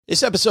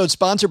This episode is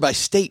sponsored by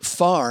State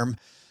Farm.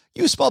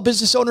 You a small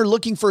business owner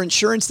looking for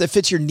insurance that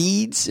fits your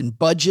needs and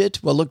budget?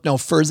 Well, look no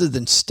further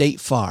than State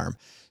Farm.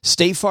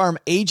 State Farm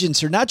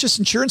agents are not just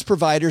insurance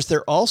providers,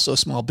 they're also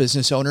small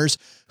business owners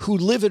who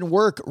live and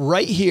work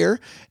right here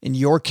in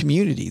your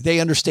community. They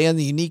understand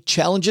the unique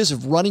challenges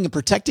of running and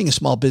protecting a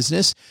small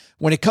business.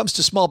 When it comes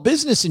to small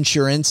business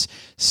insurance,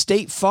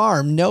 State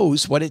Farm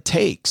knows what it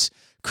takes.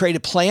 Create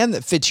a plan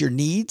that fits your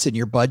needs and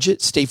your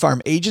budget. State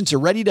Farm agents are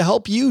ready to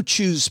help you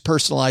choose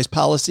personalized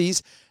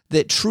policies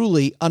that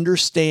truly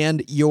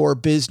understand your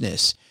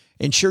business.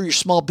 Insure your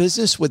small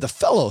business with a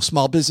fellow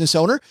small business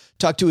owner.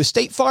 Talk to a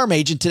State Farm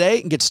agent today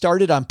and get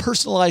started on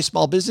personalized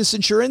small business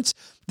insurance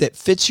that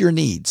fits your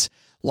needs.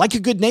 Like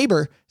a good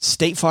neighbor,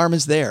 State Farm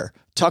is there.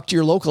 Talk to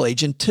your local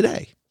agent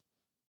today.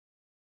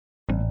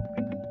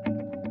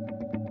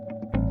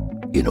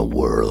 In a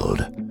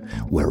world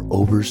where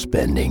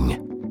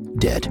overspending,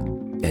 debt,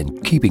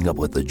 and keeping up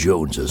with the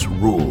Joneses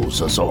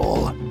rules us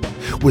all,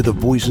 where the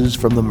voices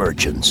from the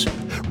merchants,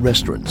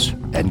 restaurants,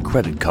 and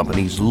credit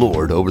companies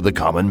lord over the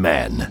common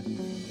man.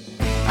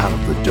 Out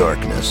of the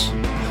darkness,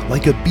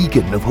 like a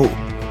beacon of hope,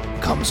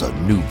 comes a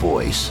new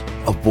voice.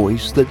 A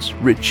voice that's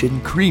rich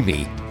and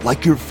creamy,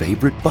 like your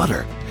favorite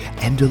butter,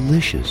 and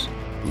delicious,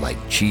 like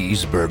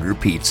cheeseburger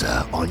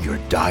pizza on your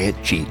diet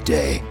cheat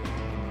day.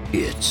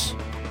 It's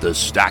the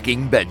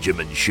Stacking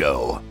Benjamin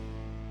Show.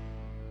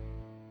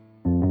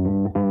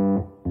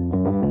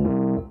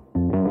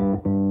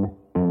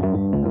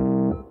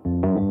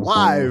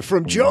 Live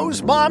from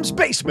Joe's mom's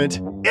basement,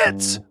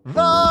 it's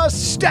the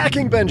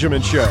Stacking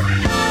Benjamin Show.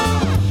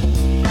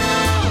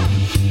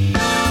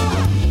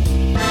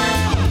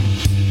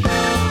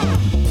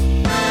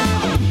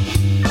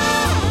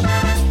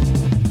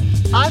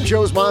 I'm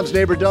Joe's mom's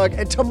neighbor, Doug,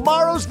 and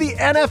tomorrow's the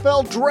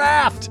NFL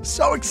Draft.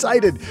 So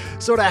excited.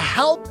 So to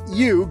help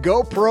you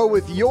go pro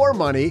with your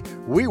money,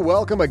 we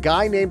welcome a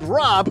guy named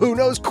Rob who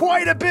knows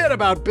quite a bit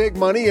about big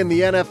money in the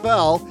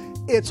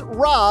NFL. It's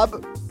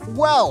Rob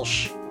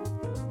Welch.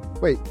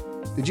 Wait,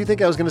 did you think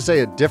I was going to say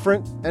a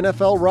different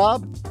NFL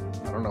Rob?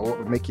 I don't know what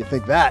would make you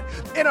think that.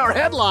 In our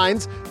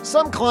headlines,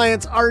 some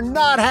clients are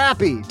not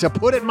happy, to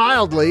put it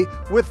mildly,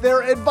 with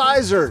their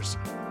advisors.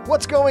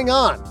 What's going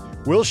on?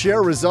 We'll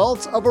share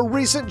results of a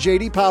recent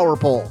J.D. Power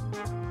poll.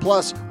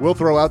 Plus, we'll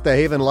throw out the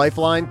Haven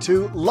Lifeline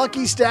to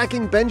Lucky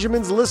Stacking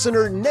Benjamin's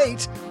listener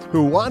Nate,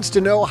 who wants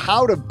to know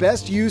how to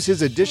best use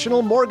his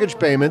additional mortgage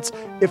payments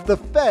if the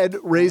Fed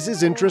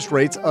raises interest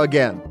rates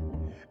again.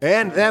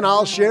 And then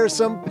I'll share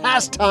some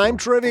pastime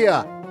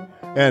trivia.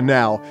 And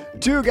now,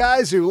 two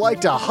guys who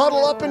like to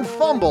huddle up and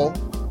fumble.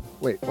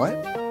 Wait,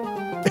 what?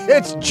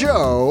 It's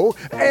Joe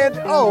and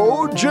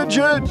O-G-G-G-G.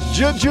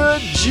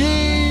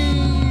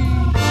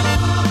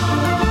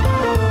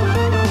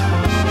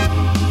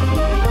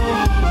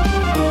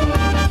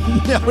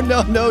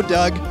 No,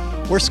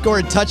 Doug. We're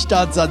scoring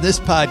touchdowns on this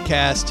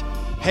podcast.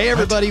 Hey,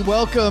 everybody.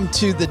 Welcome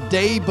to the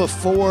day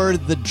before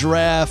the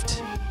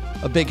draft.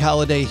 A big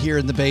holiday here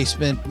in the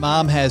basement.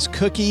 Mom has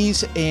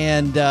cookies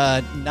and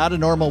not a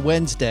normal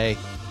Wednesday.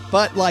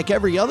 But like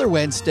every other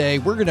Wednesday,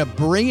 we're going to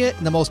bring it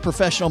in the most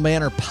professional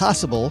manner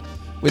possible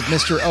with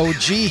Mr.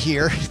 OG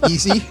here.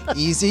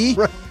 Easy.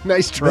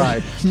 Nice try.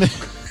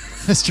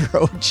 Mr.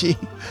 OG,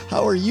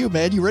 how are you,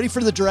 man? You ready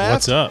for the draft?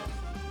 What's up?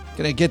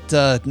 Gonna get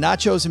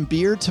nachos and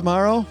beer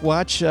tomorrow.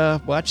 Watch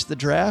the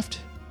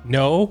draft.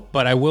 No,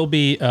 but I will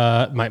be.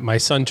 My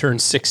son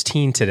turned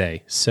 16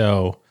 today,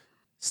 so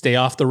stay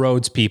off the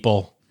roads,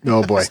 people.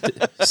 Oh boy,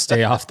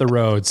 stay off the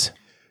roads.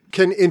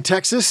 In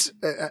Texas,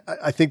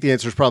 I think the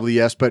answer is probably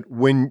yes. But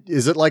when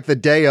is it like the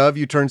day of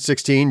you turn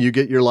 16, you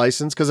get your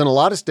license? Because in a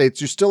lot of states,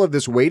 you still have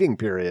this waiting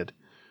period.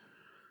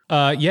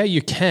 Yeah,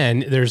 you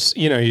can. There's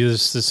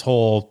this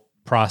whole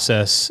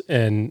process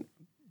and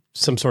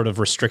some sort of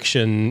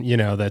restriction,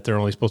 that they're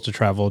only supposed to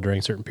travel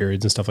during certain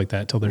periods and stuff like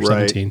that till they're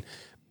 17.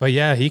 But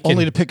yeah, he can.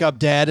 Only to pick up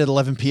dad at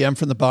 11 p.m.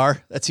 from the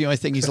bar. That's the only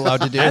thing he's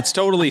allowed to do. That's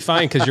totally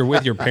fine because you're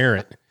with your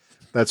parent.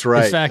 That's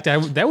right. In fact,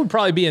 that would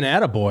probably be an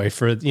attaboy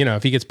for,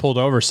 if he gets pulled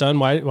over. Son,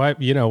 why, what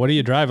are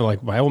you driving?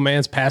 Like, my old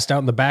man's passed out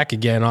in the back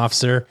again,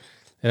 officer.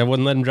 And I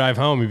wouldn't let him drive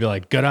home. He'd be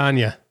like, good on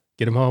you.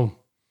 Get him home.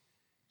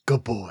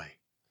 Good boy.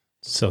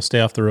 So stay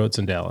off the roads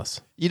in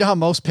Dallas. You know how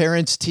most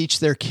parents teach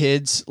their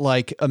kids,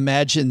 like,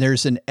 imagine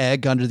there's an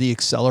egg under the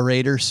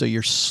accelerator, so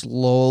you're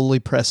slowly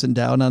pressing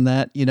down on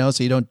that,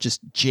 so you don't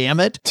just jam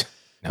it?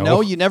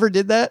 No, you never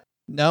did that?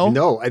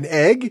 No, an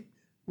egg?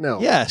 No.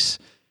 Yes.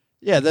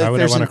 Yeah. Why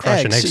would I want to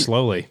crush an egg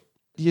slowly?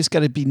 You just got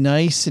to be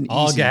nice and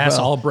all easy. All gas,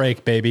 all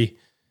brake, baby.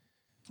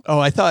 Oh,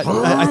 I thought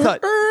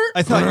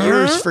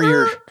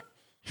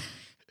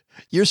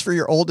yours for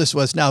your oldest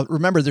was, now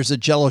remember there's a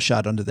Jell-O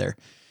shot under there.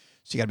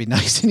 So you got to be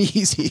nice and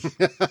easy.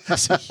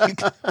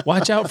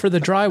 Watch out for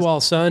the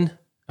drywall, son.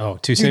 Oh,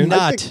 too soon?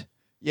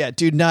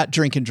 Do not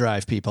drink and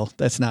drive, people.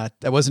 That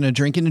wasn't a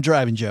drinking and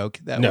driving joke.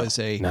 That was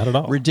a not at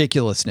all.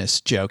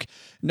 Ridiculousness joke.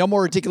 No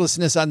more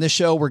ridiculousness on this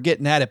show. We're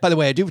getting at it. By the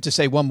way, I do have to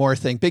say one more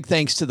thing. Big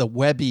thanks to the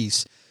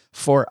Webbies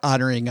for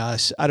honoring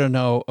us. I don't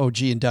know,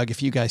 OG and Doug,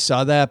 if you guys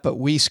saw that, but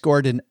we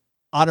scored an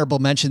honorable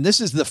mention.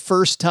 This is the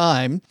first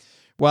time,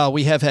 while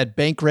we have had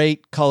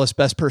Bankrate call us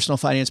Best Personal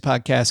Finance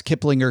Podcast,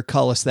 Kiplinger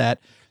call us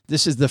that.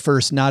 This is the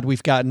first nod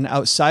we've gotten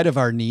outside of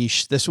our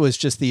niche. This was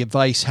just the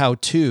advice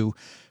how-to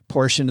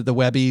portion of the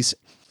Webbies.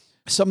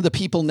 Some of the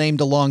people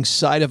named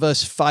alongside of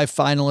us, 5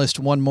 finalists,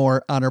 1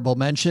 more honorable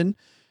mention.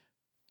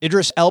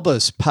 Idris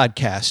Elba's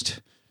podcast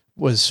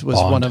was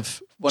one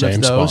of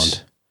James those.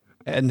 Bond.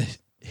 And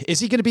is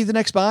he going to be the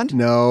next Bond?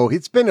 No,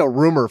 it's been a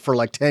rumor for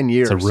like 10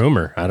 years. It's a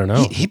rumor. I don't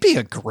know. He'd be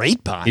a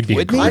great Bond. He'd be a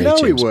wouldn't I he? know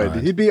James he would.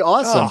 Bond. He'd be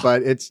awesome,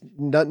 but it's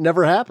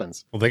never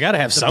happens. Well, they got to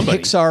have The somebody.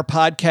 Pixar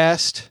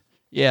podcast.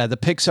 Yeah, the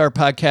Pixar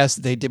podcast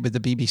that they did with the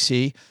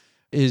BBC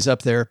is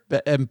up there.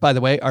 And by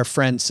the way, our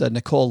friends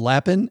Nicole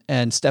Lappin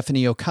and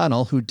Stephanie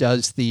O'Connell, who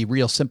does the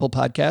Real Simple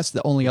podcast,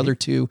 the only other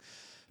 2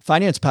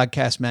 finance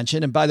podcasts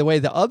mentioned. And by the way,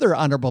 the other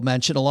honorable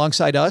mention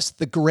alongside us,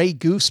 the Grey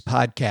Goose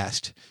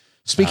podcast.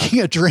 Speaking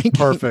of drinking.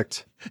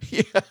 Perfect.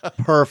 Yeah.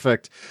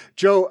 Perfect.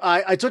 Joe,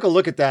 I took a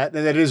look at that,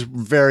 and that is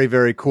very,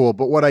 very cool.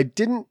 But what I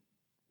didn't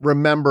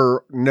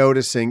remember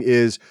noticing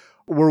is,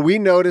 were we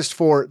noticed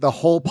for the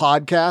whole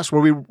podcast?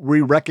 Were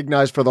we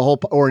recognized for the whole,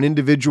 or an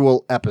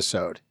individual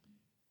episode?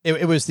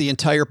 It was the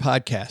entire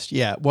podcast.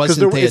 Yeah, it Because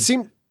wasn't. it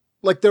seemed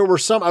like there were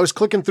some, I was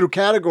clicking through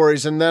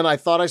categories, and then I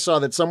thought I saw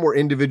that some were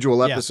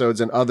individual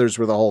episodes and others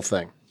were the whole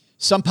thing.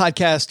 Some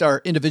podcasts are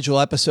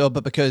individual episode,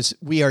 but because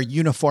we are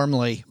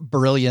uniformly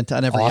brilliant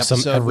on every Awesome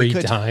episode, every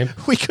time.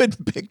 we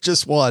couldn't pick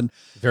just one.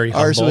 Very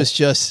Ours humble. was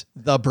just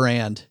the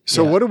brand.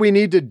 So what do we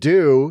need to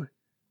do?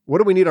 What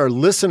do we need our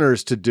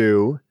listeners to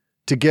do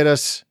to get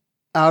us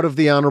out of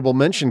the honorable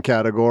mention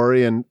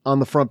category and on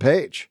the front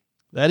page?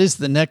 That is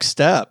the next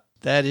step.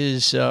 That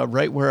is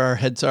right where our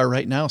heads are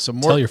right now. So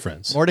Tell your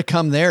friends. more to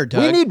come there,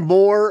 Doug. We need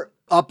more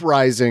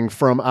uprising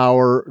from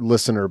our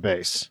listener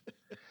base.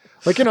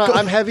 Like,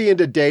 I'm heavy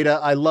into data.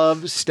 I love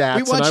stats.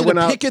 We want you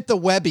to pick at the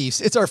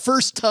Webbies. It's our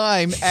first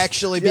time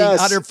actually being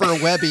honored for a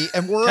Webbie,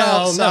 and we're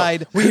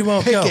outside. No. We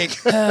won't picking.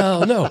 go.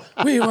 Hell no.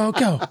 We won't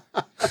go.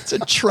 It's a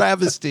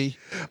travesty.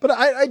 But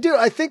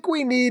I think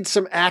we need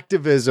some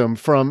activism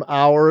from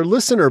our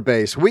listener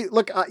base.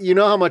 Look, you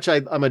know how much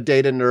I'm a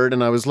data nerd,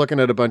 and I was looking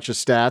at a bunch of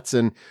stats,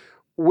 and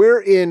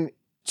we're in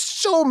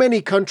so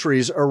many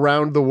countries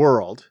around the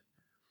world.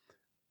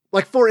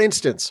 Like, for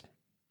instance,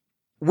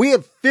 we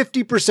have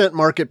 50%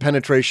 market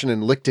penetration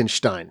in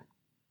Liechtenstein.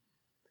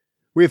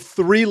 We have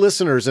 3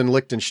 listeners in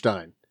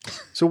Liechtenstein.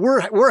 So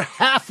we're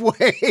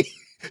halfway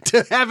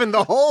to having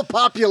the whole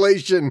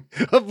population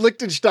of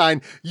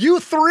Liechtenstein. You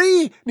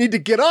 3 need to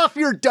get off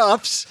your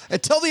duffs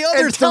And tell the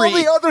other and tell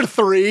 3. the other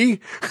 3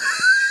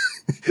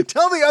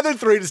 tell the other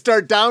 3 to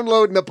start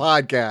downloading the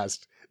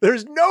podcast.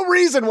 There's no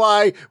reason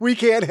why we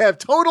can't have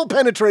total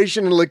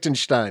penetration in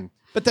Liechtenstein.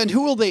 But then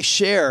who will they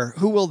share?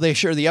 Who will they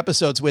share the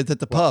episodes with at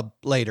the pub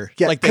later?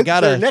 Yeah, like they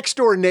got their next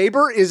door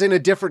neighbor is in a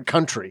different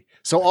country.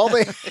 So all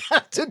they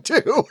have to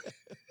do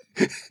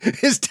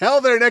is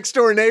tell their next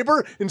door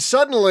neighbor, and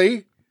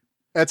suddenly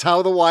that's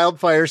how the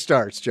wildfire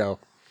starts, Joe.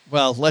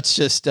 Well, let's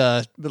just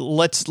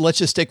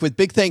stick with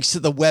big thanks to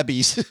the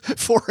Webbies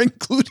for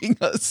including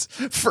us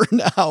for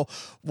now,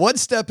 one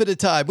step at a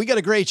time. We got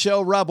a great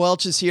show. Rob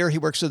Welch is here. He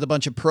works with a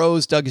bunch of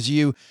pros. Doug, as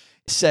you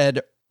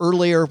said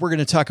earlier, we're going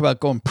to talk about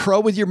going pro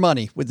with your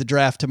money with the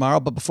draft tomorrow.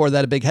 But before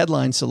that, a big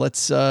headline. So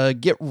let's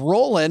get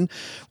rolling.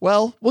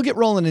 Well, we'll get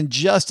rolling in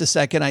just a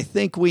second. I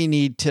think we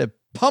need to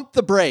pump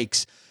the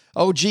brakes.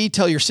 OG,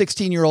 tell your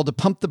 16-year-old to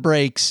pump the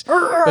brakes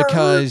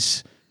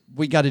because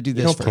we got to do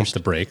this Don't first. pump the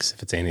brakes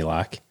if it's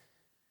anti-lock.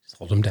 Just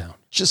hold them down.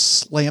 Just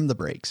slam the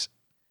brakes.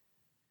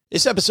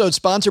 This episode is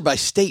sponsored by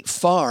State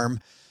Farm.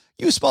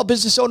 You a small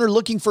business owner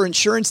looking for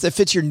insurance that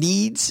fits your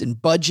needs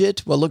and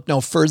budget? Well, look no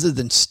further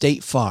than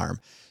State Farm.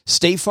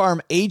 State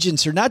Farm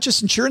agents are not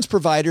just insurance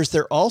providers,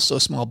 they're also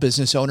small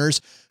business owners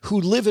who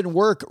live and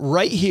work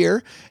right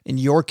here in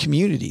your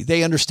community.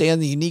 They understand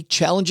the unique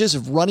challenges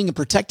of running and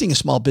protecting a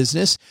small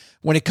business.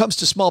 When it comes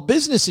to small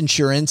business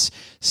insurance,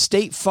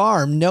 State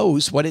Farm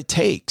knows what it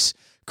takes.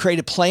 Create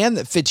a plan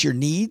that fits your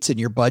needs and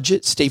your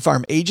budget. State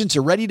Farm agents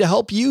are ready to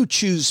help you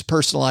choose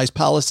personalized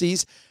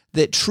policies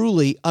that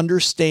truly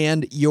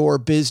understand your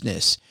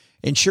business.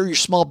 Insure your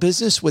small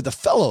business with a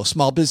fellow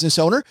small business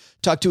owner.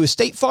 Talk to a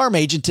State Farm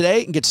agent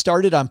today and get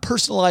started on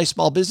personalized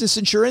small business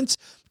insurance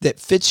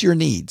that fits your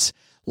needs.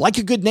 Like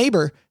a good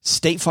neighbor,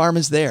 State Farm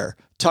is there.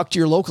 Talk to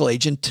your local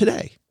agent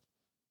today.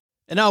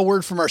 And now a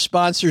word from our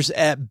sponsors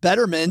at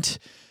Betterment.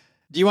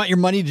 Do you want your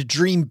money to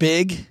dream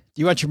big?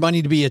 Do you want your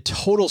money to be a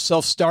total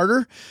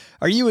self-starter?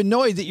 Are you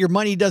annoyed that your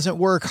money doesn't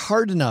work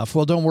hard enough?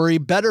 Well, don't worry.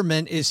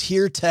 Betterment is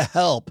here to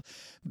help.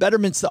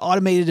 Betterment's the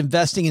automated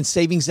investing and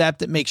savings app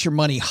that makes your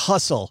money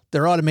hustle.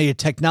 Their automated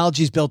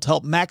technology is built to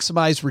help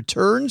maximize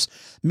returns,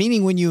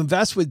 meaning when you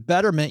invest with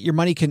Betterment, your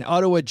money can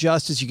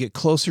auto-adjust as you get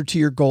closer to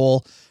your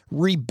goal,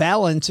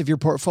 rebalance if your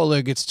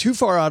portfolio gets too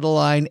far out of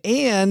line,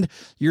 and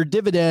your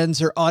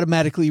dividends are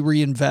automatically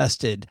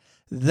reinvested.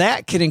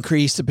 That can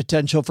increase the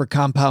potential for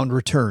compound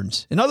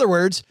returns. In other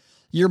words,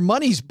 Your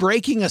money's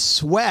breaking a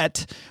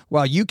sweat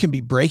while you can be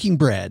breaking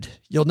bread.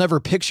 You'll never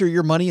picture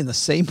your money in the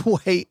same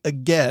way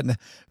again.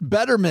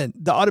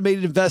 Betterment, the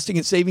automated investing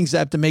and savings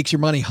app that makes your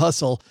money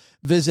hustle.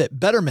 Visit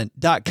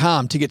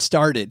betterment.com to get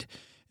started.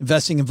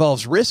 Investing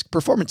involves risk.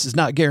 Performance is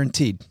not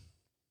guaranteed.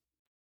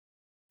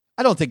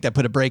 I don't think that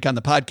put a break on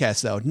the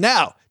podcast, though.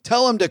 Now,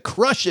 tell them to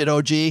crush it,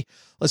 OG.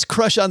 Let's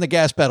crush on the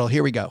gas pedal.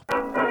 Here we go.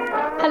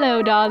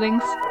 Hello,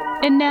 darlings.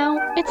 And now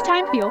it's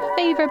time for your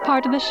favorite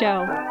part of the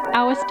show,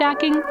 our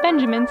Stacking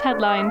Benjamin's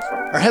headlines.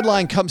 Our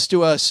headline comes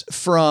to us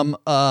from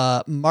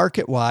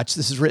Market Watch.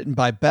 This is written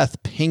by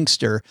Beth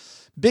Pinkster.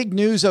 Big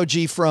news,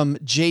 OG, from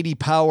J.D.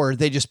 Power.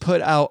 They just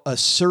put out a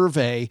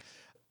survey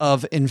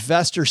of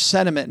investor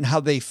sentiment and how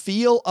they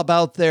feel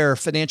about their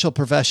financial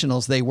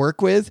professionals they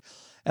work with.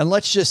 And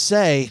let's just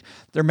say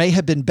there may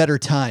have been better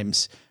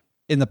times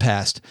in the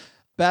past.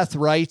 Beth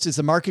writes, as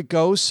the market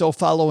goes, so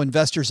follow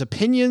investors'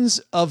 opinions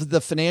of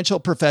the financial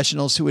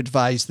professionals who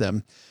advise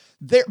them.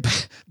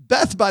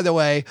 Beth, by the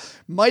way,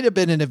 might have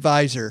been an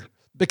advisor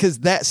because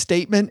that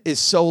statement is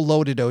so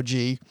loaded,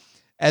 OG.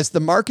 As the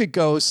market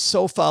goes,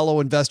 so follow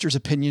investors'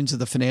 opinions of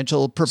the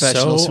financial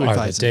professionals who advise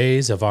them. So are the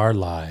days of our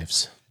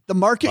lives. The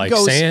market like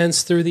goes...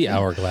 sands through the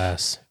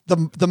hourglass.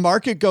 The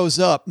market goes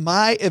up.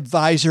 My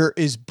advisor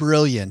is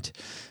brilliant.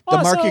 The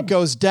market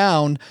goes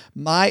down.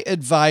 My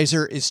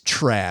advisor is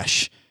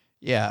trash.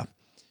 Yeah.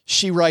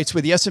 She writes,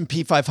 with the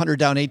S&P 500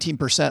 down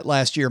 18%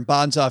 last year and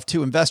bonds off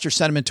too, investor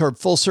sentiment toward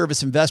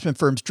full-service investment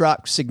firms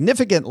dropped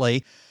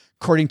significantly,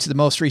 according to the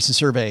most recent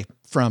survey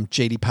from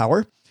J.D.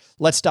 Power.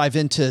 Let's dive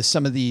into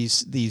some of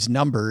these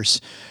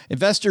numbers.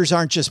 Investors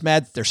aren't just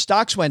mad that their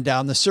stocks went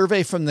down. The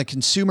survey from the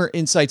Consumer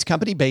Insights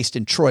Company based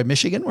in Troy,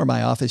 Michigan, where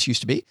my office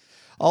used to be,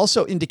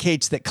 also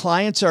indicates that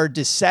clients are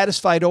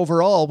dissatisfied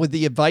overall with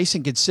the advice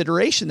and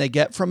consideration they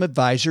get from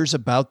advisors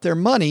about their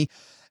money,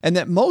 and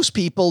that most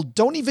people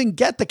don't even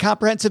get the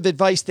comprehensive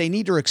advice they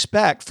need or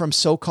expect from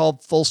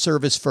so-called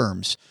full-service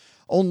firms.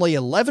 Only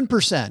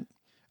 11%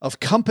 of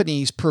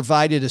companies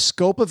provided a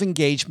scope of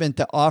engagement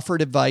that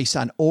offered advice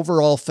on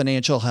overall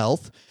financial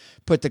health,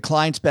 put the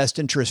client's best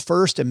interest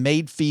first, and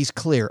made fees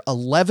clear.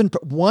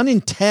 1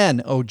 in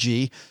 10, OG,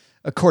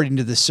 according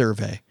to this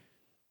survey.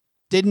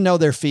 Didn't know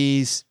their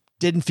fees,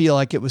 didn't feel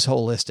like it was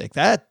holistic.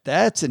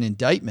 That's an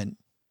indictment.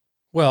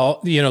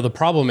 Well, the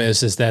problem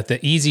is that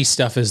the easy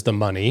stuff is the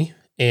money.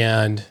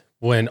 And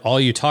when all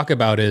you talk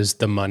about is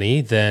the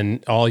money,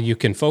 then all you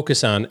can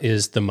focus on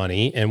is the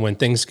money. And when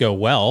things go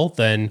well,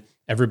 then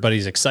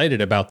everybody's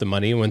excited about the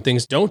money. When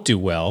things don't do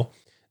well,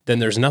 then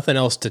there's nothing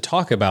else to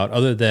talk about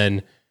other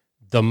than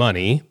the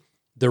money.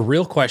 The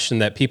real question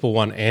that people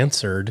want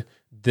answered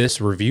this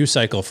review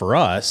cycle for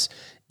us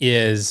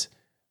is,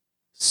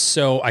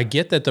 so I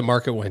get that the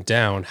market went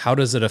down. How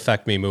does it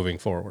affect me moving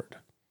forward?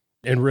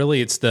 And really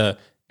it's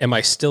am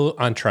I still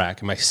on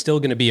track? Am I still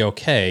going to be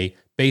okay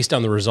based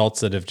on the results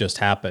that have just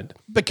happened?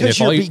 Because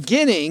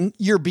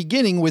you're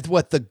beginning with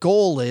what the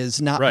goal is,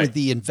 not with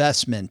the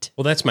investment.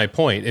 Well, that's my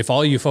point. If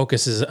all you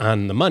focus is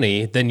on the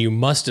money, then you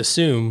must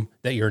assume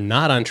that you're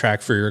not on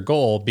track for your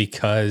goal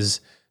because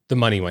the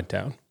money went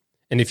down.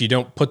 And if you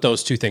don't put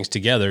those two things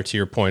together, to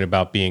your point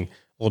about being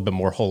a little bit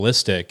more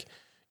holistic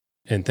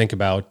and think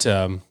about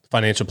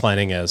financial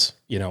planning as,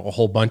 a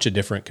whole bunch of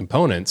different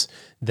components,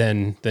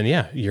 then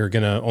yeah, you're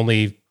going to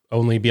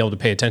only be able to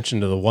pay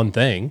attention to the one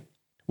thing,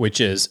 which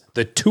is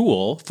the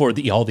tool for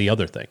all the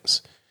other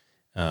things,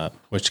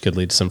 which could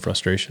lead to some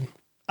frustration.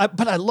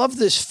 But I love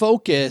this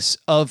focus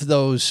of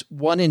those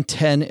 1 in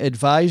 10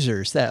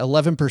 advisors, that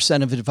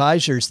 11% of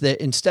advisors, that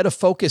instead of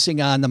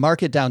focusing on the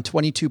market down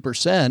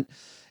 22%,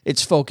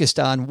 it's focused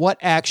on what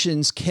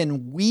actions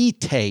can we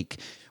take.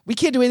 We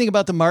can't do anything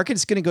about the market.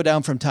 It's going to go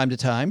down from time to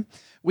time.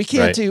 We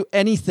can't do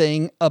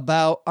anything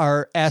about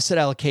our asset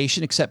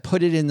allocation except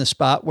put it in the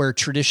spot where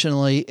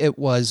traditionally it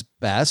was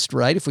best,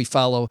 right? If we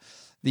follow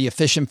the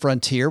efficient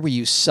frontier, we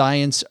use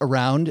science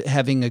around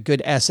having a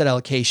good asset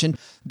allocation.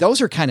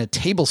 Those are kind of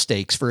table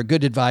stakes for a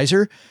good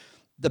advisor.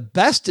 The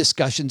best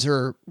discussions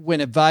are when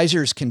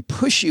advisors can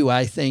push you,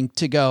 I think,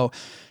 to go,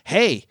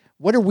 hey,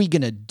 what are we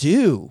going to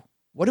do?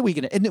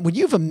 And when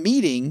you have a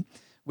meeting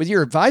with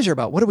your advisor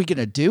about what are we going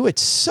to do,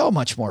 it's so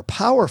much more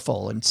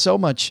powerful and so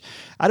much,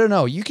 I don't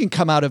know, you can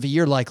come out of a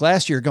year like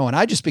last year going,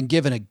 I just been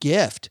given a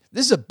gift.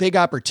 This is a big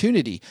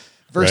opportunity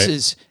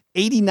versus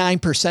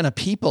 89% of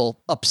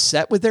people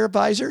upset with their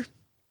advisor.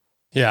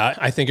 Yeah,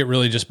 I think it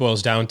really just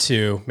boils down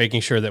to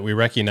making sure that we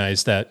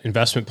recognize that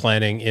investment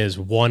planning is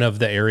one of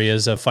the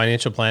areas of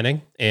financial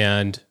planning.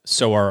 And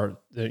so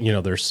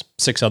there's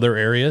 6 other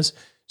areas.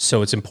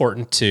 So it's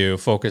important to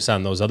focus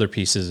on those other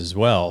pieces as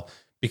well,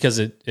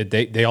 because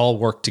they all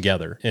work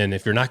together. And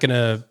if you're not going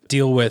to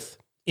deal with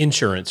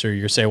insurance, or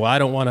you're saying, well, I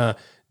don't want to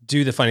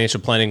do the financial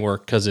planning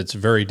work because it's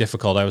very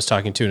difficult. I was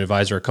talking to an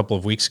advisor a couple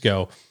of weeks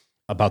ago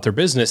about their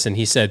business, and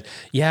he said,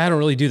 yeah, I don't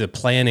really do the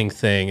planning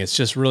thing. It's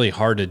just really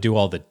hard to do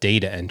all the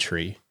data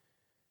entry.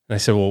 And I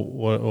said, well,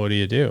 what do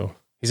you do?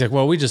 He's like,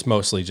 well, we just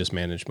mostly just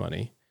manage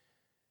money,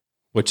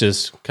 which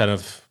is kind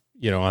of,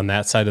 on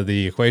that side of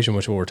the equation,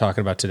 which is what we're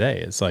talking about today.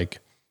 It's like,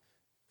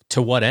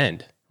 to what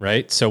end,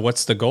 right? So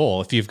what's the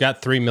goal? If you've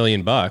got $3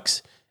 million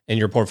and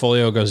your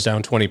portfolio goes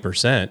down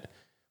 20%,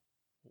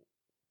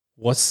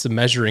 what's the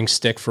measuring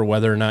stick for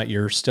whether or not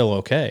you're still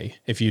okay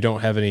if you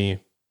don't have any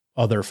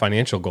other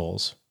financial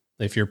goals?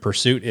 If your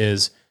pursuit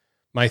is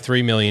my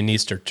 3 million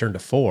needs to turn to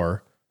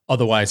 4,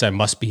 otherwise I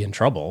must be in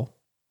trouble,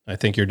 I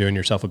think you're doing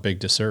yourself a big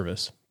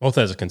disservice, both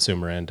as a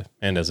consumer and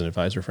as an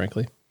advisor,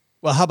 frankly.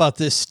 Well, how about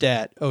this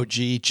stat,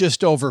 OG?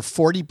 Just over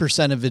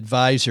 40% of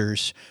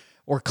advisors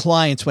or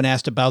clients, when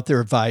asked about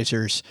their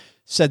advisors,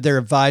 said their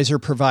advisor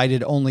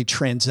provided only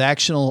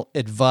transactional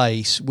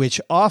advice, which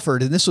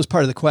offered, and this was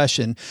part of the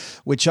question,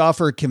 which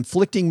offered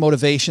conflicting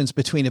motivations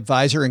between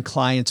advisor and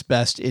client's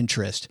best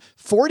interest.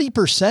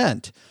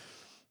 40%.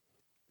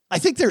 I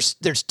think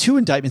there's two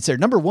indictments there.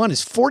 Number one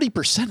is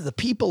 40% of the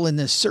people in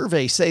this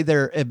survey say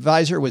their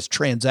advisor was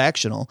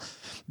transactional.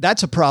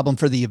 That's a problem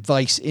for the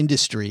advice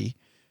industry.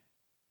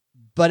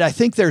 But I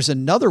think there's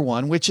another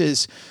one, which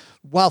is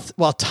while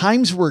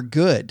times were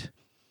good,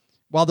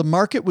 while the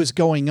market was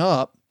going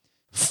up,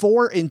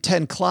 4 in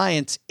 10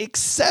 clients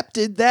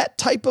accepted that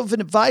type of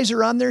an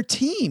advisor on their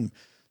team.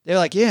 They're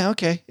like, yeah,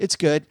 okay, it's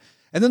good.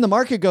 And then the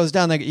market goes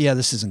down. They go, yeah,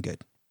 this isn't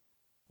good.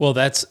 Well,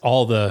 that's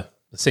all the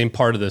same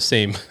part of the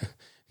same,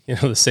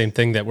 the same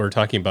thing that we're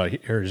talking about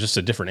here, just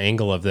a different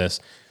angle of this.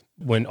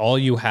 When all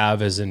you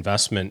have is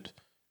investment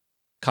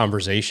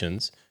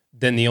conversations,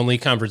 then the only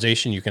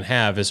conversation you can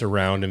have is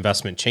around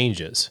investment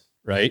changes,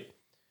 right?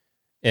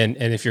 And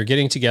if you're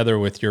getting together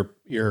with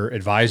your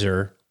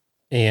advisor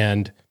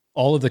and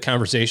all of the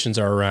conversations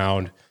are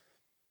around,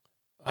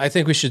 I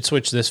think we should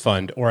switch this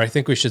fund, or I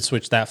think we should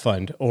switch that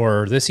fund,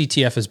 or this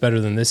ETF is better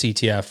than this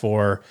ETF,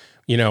 or,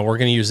 we're going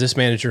to use this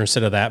manager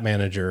instead of that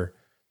manager.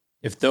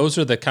 If those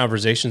are the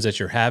conversations that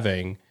you're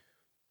having,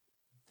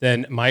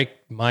 then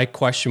my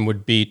question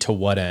would be, to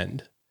what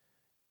end?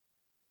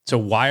 So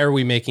why are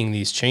we making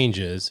these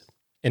changes?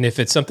 And if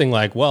it's something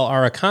like, well,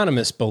 our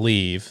economists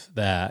believe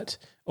that,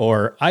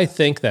 or I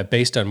think that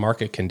based on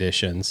market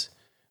conditions,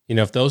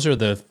 if those are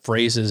the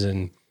phrases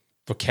and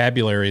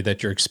vocabulary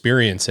that you're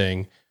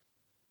experiencing,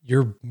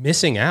 you're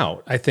missing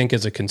out. I think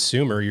as a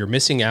consumer, you're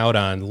missing out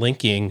on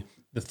linking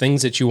the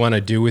things that you want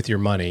to do with your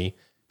money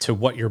to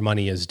what your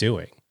money is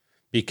doing.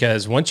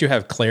 Because once you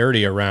have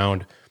clarity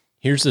around,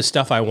 here's the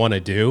stuff I want to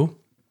do,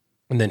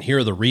 and then here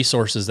are the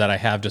resources that I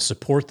have to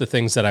support the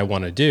things that I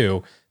want to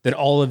do, then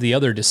all of the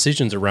other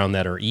decisions around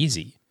that are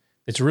easy.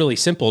 It's really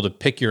simple to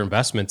pick your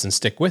investments and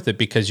stick with it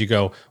because you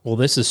go, well,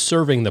 this is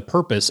serving the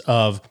purpose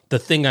of the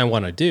thing I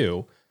want to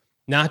do,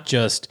 not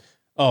just,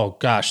 oh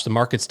gosh, the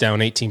market's down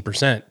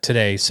 18%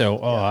 today. So,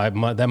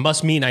 that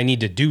must mean I need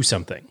to do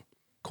something.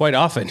 Quite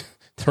often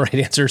the right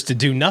answer is to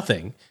do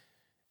nothing.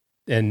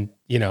 And,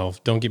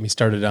 don't get me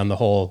started on the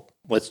whole,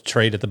 let's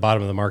trade at the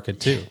bottom of the market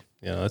too.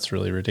 That's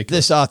really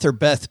ridiculous. This author,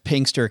 Beth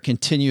Pinkster,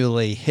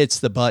 continually hits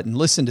the button.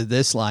 Listen to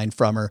this line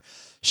from her.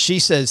 She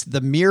says,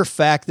 the mere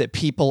fact that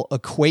people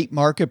equate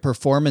market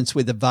performance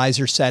with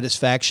advisor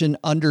satisfaction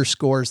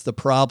underscores the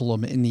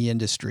problem in the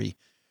industry.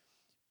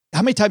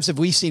 How many times have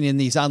we seen in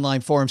these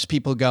online forums,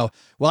 people go,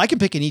 well, I can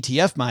pick an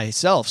ETF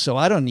myself, so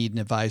I don't need an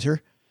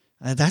advisor.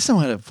 That's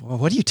not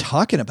what are you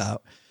talking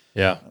about?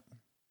 Yeah.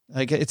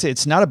 Like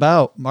it's not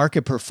about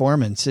market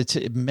performance.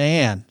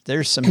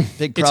 There's some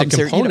big problems. It's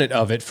a component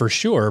of it for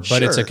sure,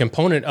 but it's a Sure.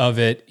 component of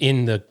it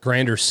in the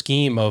grander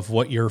scheme of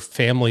what your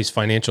family's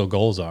financial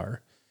goals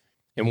are.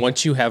 And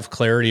once you have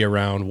clarity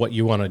around what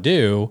you want to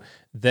do,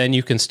 then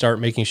you can start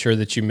making sure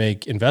that you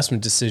make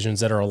investment decisions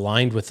that are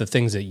aligned with the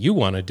things that you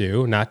want to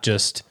do, not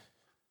just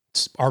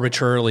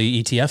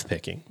arbitrarily ETF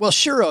picking. Well,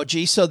 sure,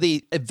 OG. So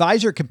the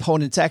advisor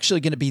component's actually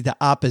going to be the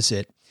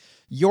opposite.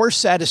 Your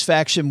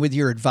satisfaction with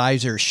your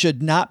advisor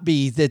should not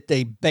be that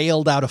they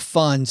bailed out of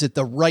funds at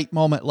the right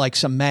moment like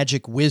some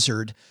magic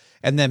wizard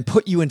and then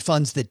put you in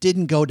funds that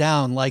didn't go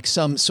down like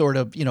some sort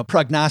of,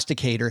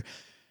 prognosticator.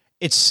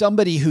 It's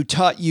somebody who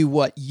taught you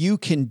what you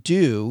can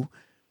do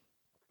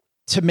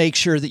to make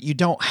sure that you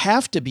don't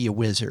have to be a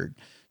wizard.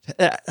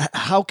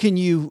 How can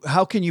you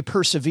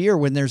persevere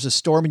when there's a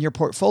storm in your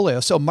portfolio?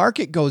 So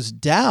market goes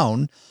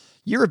down.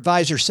 Your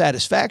advisor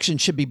satisfaction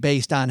should be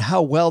based on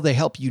how well they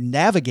help you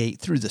navigate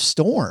through the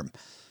storm,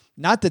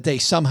 not that they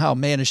somehow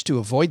managed to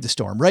avoid the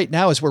storm. Right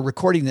now, as we're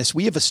recording this,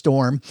 we have a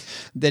storm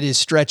that is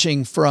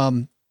stretching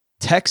from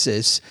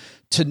Texas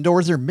to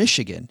northern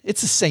Michigan. It's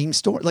the same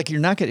storm. Like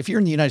if you're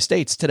in the United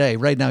States today,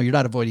 right now, you're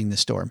not avoiding the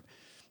storm.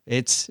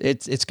 It's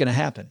going to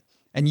happen.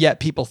 And yet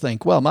people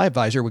think, well, my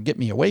advisor would get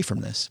me away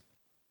from this.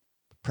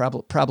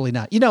 Probably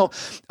not.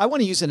 I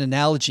want to use an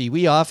analogy.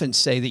 We often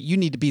say that you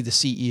need to be the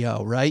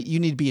CEO, right? You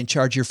need to be in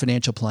charge of your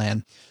financial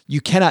plan. You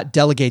cannot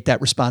delegate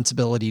that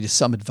responsibility to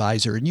some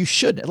advisor, and you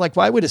shouldn't. Like,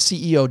 why would a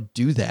CEO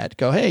do that?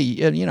 Go,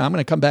 hey, I'm going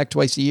to come back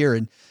twice a year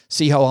and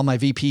see how all my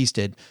VPs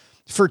did.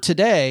 For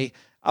today,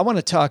 I want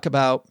to talk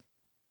about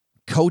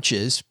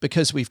coaches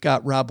because we've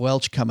got Rob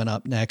Welch coming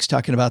up next,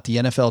 talking about the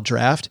NFL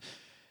draft.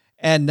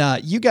 And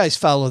you guys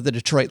follow the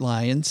Detroit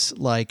Lions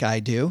like I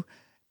do.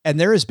 And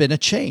there has been a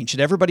change.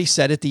 And everybody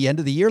said at the end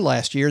of the year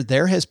last year,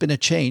 there has been a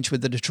change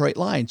with the Detroit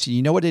Lions. And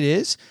you know what it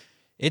is?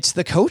 It's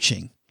the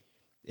coaching.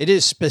 It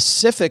is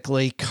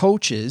specifically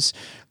coaches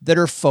that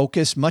are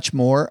focused much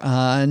more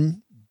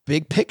on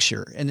big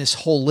picture and this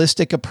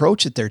holistic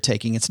approach that they're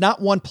taking. It's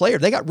not one player.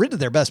 They got rid of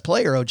their best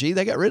player, OG.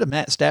 They got rid of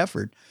Matt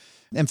Stafford.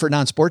 And for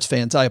non-sports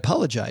fans, I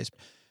apologize.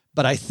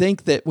 But I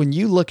think that when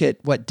you look at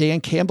what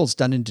Dan Campbell's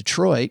done in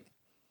Detroit,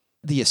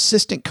 the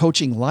assistant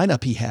coaching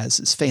lineup he has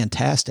is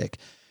fantastic.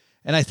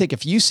 And I think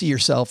if you see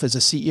yourself as a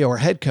CEO or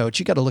head coach,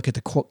 you got to look at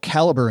the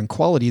caliber and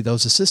quality of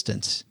those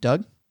assistants.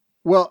 Doug?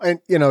 Well, and,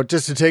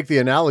 just to take the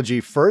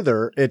analogy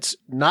further, it's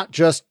not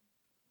just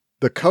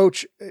the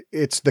coach,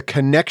 it's the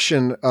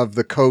connection of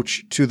the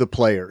coach to the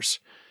players.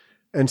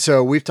 And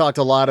so we've talked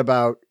a lot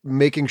about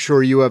making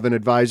sure you have an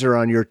advisor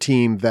on your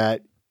team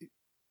that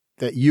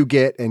you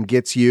get and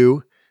gets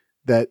you,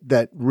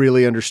 that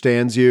really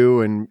understands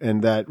you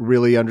and that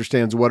really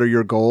understands what are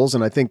your goals.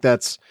 And I think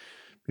that's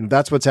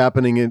what's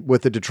happening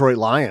with the Detroit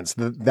Lions.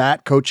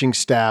 That coaching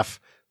staff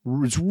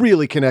is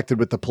really connected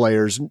with the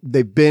players.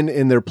 They've been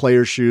in their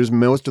players' shoes.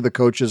 Most of the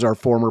coaches are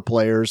former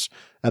players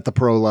at the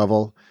pro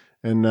level.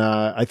 And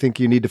I think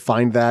you need to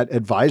find that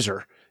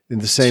advisor in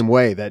the same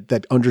way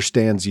that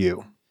understands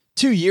you.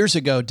 2 years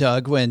ago,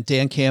 Doug, when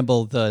Dan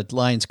Campbell, the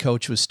Lions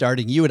coach, was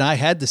starting, you and I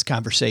had this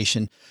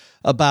conversation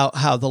about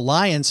how the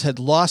Lions had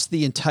lost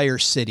the entire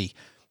city.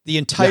 The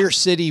entire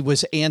city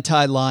was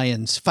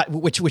anti-Lions,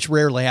 which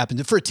rarely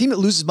happens. For a team that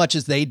loses as much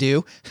as they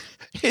do,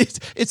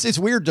 it's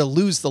weird to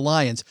lose the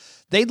Lions.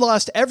 They'd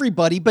lost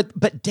everybody,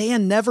 but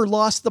Dan never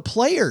lost the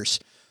players.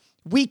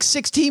 Week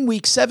 16,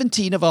 week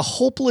 17 of a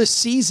hopeless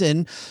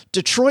season,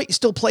 Detroit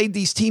still played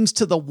these teams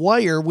to the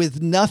wire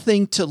with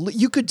nothing to.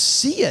 You could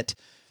see it,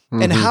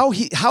 and how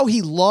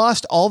he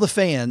lost all the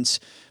fans,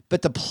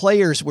 but the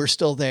players were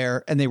still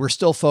there and they were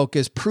still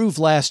focused. Proved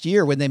last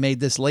year when they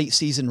made this late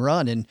season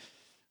run, and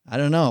I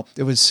don't know.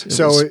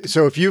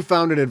 So if you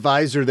found an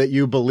advisor that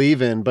you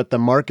believe in, but the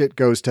market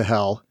goes to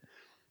hell,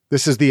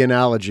 this is the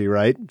analogy,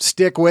 right?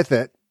 Stick with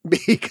it.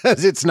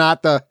 Because it's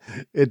not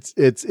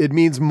it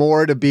means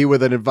more to be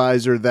with an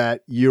advisor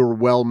that you're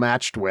well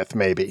matched with,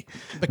 maybe.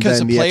 Because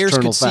the players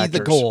could see the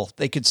goal.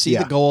 They could see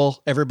the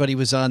goal. Everybody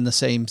was on the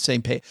same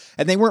page.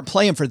 And they weren't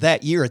playing for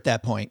that year at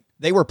that point.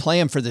 They were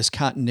playing for this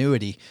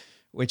continuity,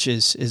 which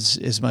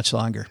is much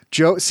longer.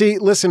 Joe,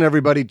 listen,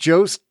 everybody,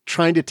 Joe's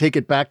trying to take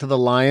it back to the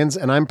Lions,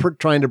 and I'm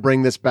trying to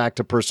bring this back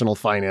to personal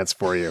finance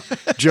for you.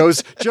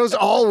 Joe's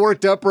all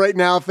worked up right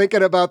now,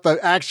 thinking about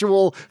the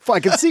actual, I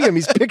can see him.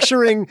 He's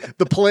picturing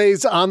the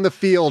plays on the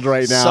field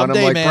right now. Someday, and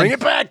I'm like, man. Bring it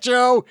back,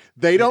 Joe.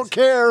 They don't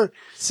care.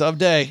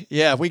 Someday.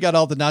 Yeah, we got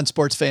all the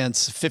non-sports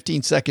fans.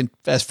 15-second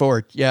fast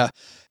forward. Yeah.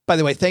 By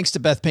the way, thanks to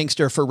Beth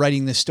Pinkster for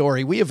writing this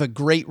story. We have a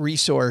great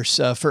resource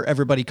for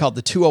everybody called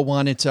the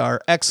 201. It's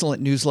our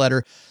excellent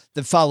newsletter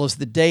that follows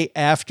the day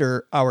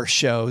after our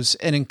shows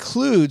and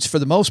includes, for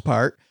the most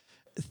part,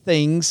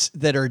 things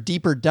that are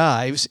deeper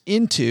dives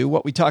into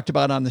what we talked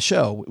about on the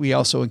show. We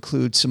also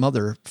include some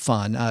other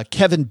fun.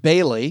 Kevin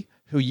Bailey,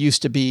 who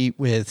used to be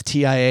with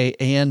TIA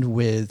and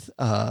with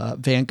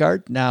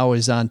Vanguard, now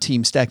is on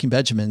Team Stacking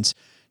Benjamins,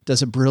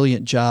 does a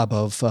brilliant job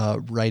of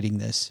writing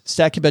this.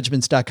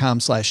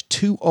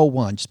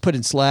 StackingBenjamins.com/201. Just put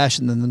in /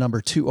 and then the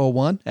number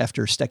 201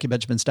 after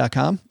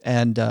StackingBenjamins.com.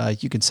 And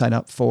you can sign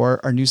up for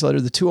our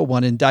newsletter, the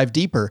 201, and dive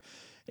deeper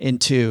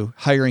into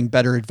hiring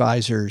better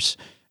advisors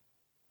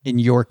in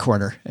your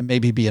corner and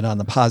maybe being on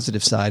the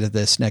positive side of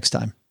this next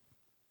time.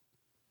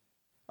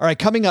 All right,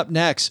 coming up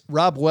next,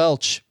 Rob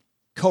Welch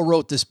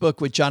co-wrote this book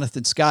with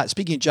Jonathan Scott.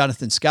 Speaking of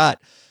Jonathan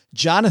Scott,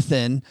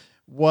 Jonathan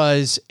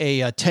was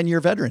a 10-year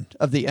veteran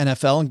of the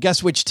NFL. And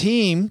guess which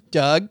team,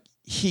 Doug,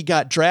 he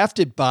got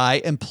drafted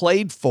by and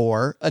played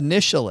for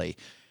initially?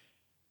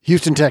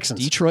 Houston Texans.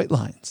 Detroit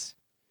Lions.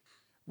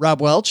 Rob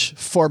Welch,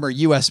 former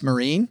U.S.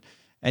 Marine,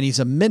 and he's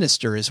a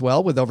minister as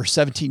well with over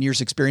 17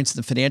 years experience in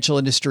the financial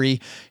industry.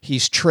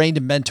 He's trained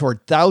and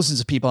mentored thousands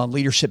of people on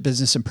leadership,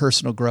 business, and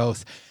personal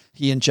growth.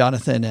 He and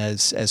Jonathan,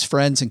 as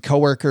friends and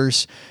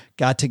coworkers,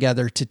 got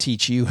together to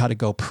teach you how to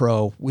go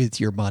pro with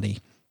your money.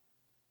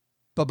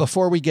 But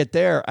before we get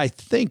there, I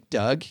think,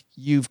 Doug,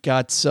 you've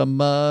got some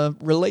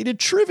related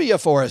trivia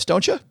for us,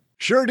 don't you?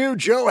 Sure do,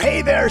 Joe.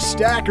 Hey there,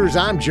 Stackers.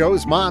 I'm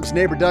Joe's mom's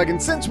neighbor, Doug. And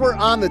since we're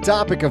on the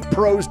topic of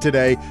pros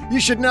today,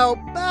 you should know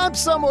I'm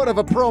somewhat of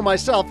a pro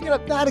myself.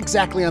 Not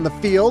exactly on the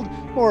field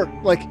or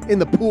like in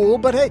the pool,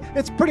 but hey,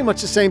 it's pretty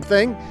much the same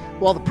thing.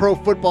 While the pro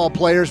football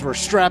players were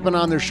strapping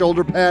on their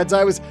shoulder pads,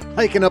 I was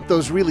hiking up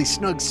those really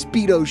snug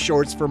Speedo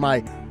shorts for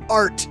my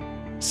art,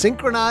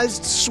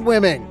 synchronized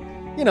swimming.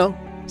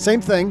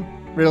 Same thing.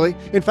 Really?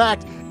 In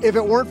fact, if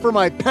it weren't for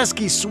my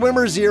pesky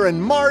swimmer's ear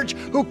and Marge,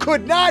 who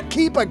could not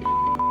keep a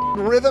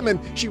rhythm, and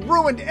she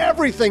ruined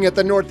everything at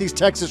the Northeast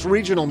Texas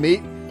Regional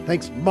Meet,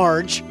 thanks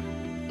Marge,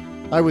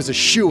 I was a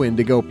shoo-in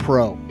to go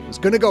pro. I was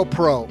going to go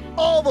pro.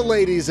 All the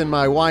ladies in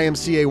my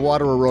YMCA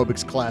water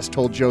aerobics class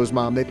told Joe's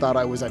mom they thought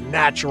I was a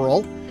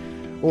natural,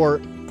 or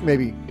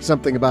maybe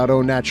something about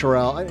au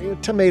naturel.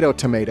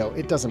 Tomato.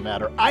 It doesn't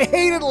matter. I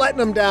hated letting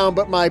them down,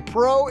 but my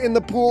pro in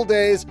the pool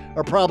days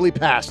are probably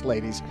past,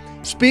 ladies.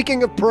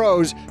 Speaking of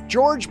pros,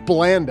 George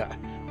Blanda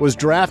was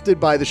drafted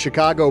by the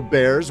Chicago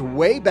Bears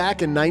way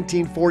back in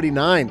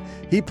 1949.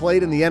 He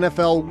played in the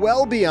NFL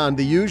well beyond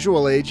the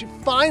usual age,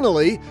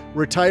 finally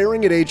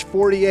retiring at age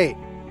 48.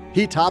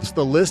 He tops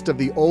the list of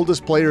the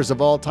oldest players of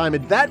all time,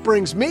 and that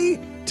brings me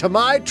to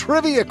my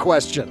trivia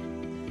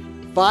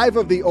question. 5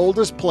 of the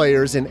oldest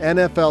players in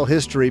NFL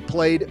history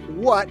played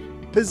what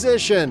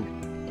position?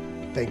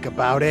 Think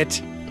about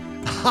it.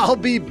 I'll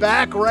be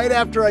back right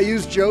after I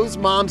use Joe's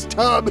mom's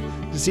tub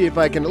to see if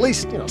I can at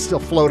least, still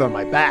float on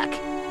my back.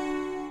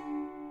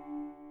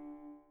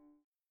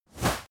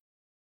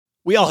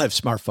 We all have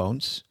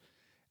smartphones,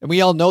 and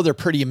we all know they're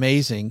pretty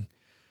amazing,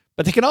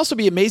 but they can also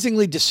be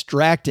amazingly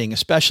distracting,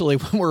 especially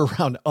when we're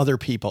around other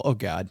people. Oh,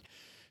 God.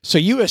 So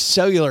US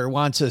Cellular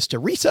wants us to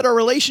reset our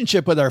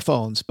relationship with our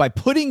phones by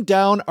putting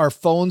down our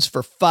phones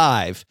for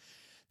 $5.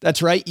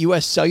 That's right.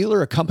 US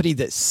Cellular, a company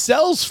that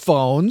sells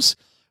phones,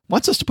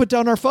 wants us to put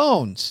down our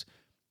phones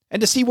and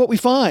to see what we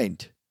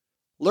find.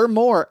 Learn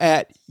more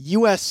at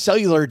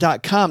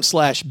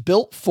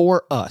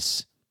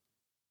uscellular.com/built-for-us.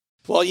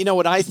 Well, you know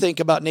what I think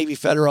about Navy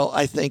Federal?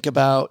 I think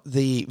about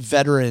the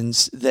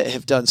veterans that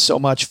have done so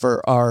much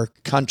for our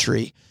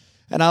country.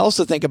 And I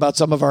also think about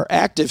some of our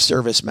active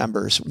service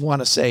members. I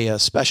want to say a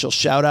special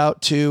shout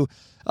out to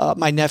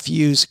my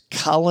nephews,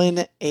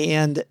 Colin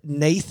and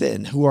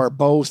Nathan, who are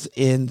both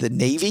in the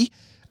Navy.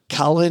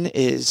 Colin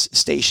is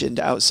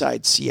stationed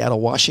outside Seattle,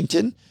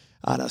 Washington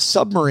on a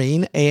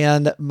submarine,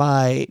 and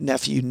my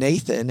nephew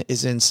Nathan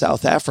is in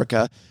South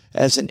Africa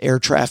as an air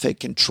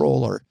traffic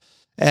controller.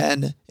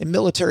 And in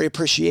Military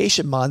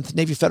Appreciation Month,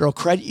 Navy Federal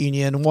Credit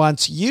Union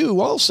wants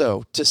you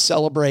also to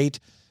celebrate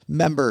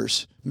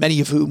members, many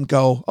of whom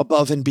go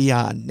above and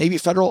beyond. Navy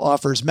Federal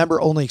offers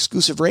member-only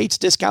exclusive rates,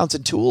 discounts,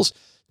 and tools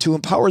to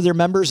empower their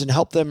members and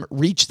help them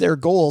reach their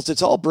goals.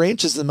 It's all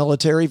branches of the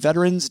military,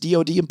 veterans,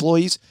 DoD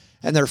employees,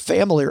 and their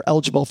family are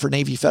eligible for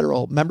Navy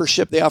Federal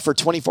membership. They offer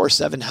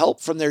 24/7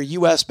 help from their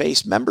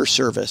U.S.-based member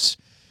service.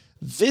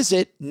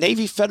 Visit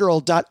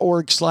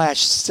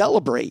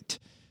NavyFederal.org/celebrate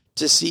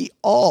to see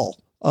all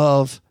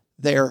of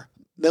their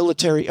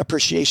Military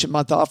Appreciation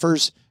Month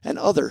offers and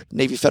other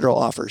Navy Federal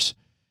offers.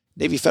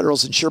 Navy Federal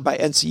is insured by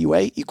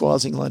NCUA, Equal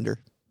Housing Lender.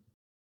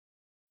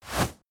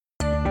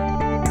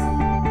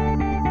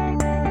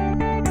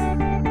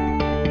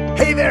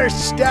 Hey there,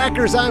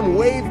 stackers. I'm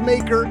wave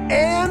maker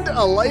and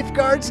a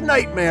lifeguard's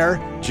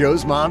nightmare,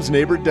 Joe's mom's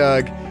neighbor,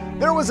 Doug.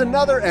 There was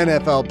another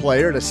NFL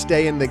player to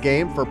stay in the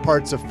game for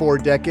parts of 4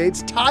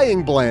 decades,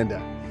 tying Blanda.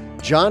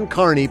 John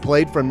Carney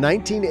played from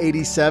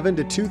 1987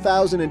 to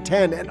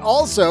 2010 and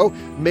also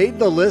made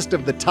the list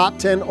of the top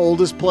 10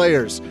 oldest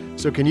players.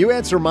 So can you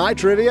answer my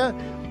trivia?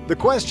 The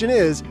question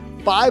is,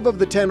 5 of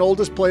the 10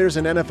 oldest players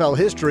in NFL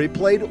history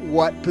played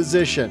what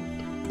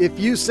position? If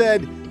you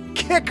said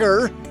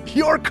kicker,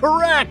 you're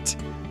correct.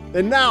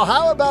 And now,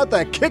 how about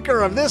the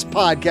kicker of this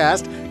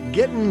podcast,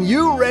 getting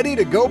you ready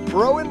to go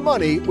pro in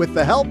money with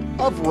the help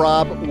of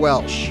Rob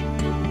Welch?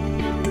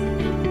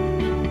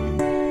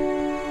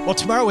 Well,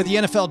 tomorrow with the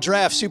NFL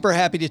Draft, super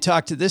happy to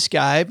talk to this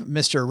guy.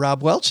 Mr.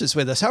 Rob Welch is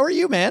with us. How are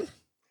you, man?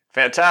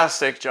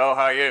 Fantastic, Joe.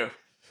 How are you?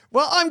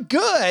 Well, I'm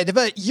good,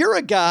 but you're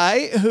a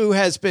guy who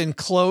has been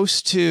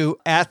close to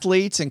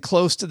athletes and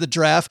close to the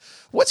draft.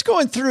 What's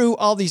going through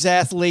all these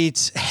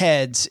athletes'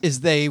 heads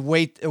as they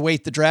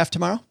await the draft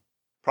tomorrow?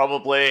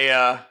 Probably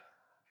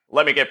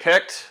let me get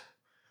picked.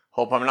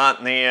 Hope I'm not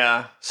in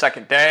the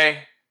second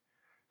day.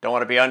 Don't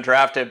want to be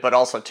undrafted, but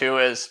also too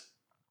is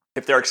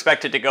if they're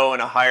expected to go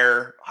in a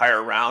higher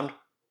round,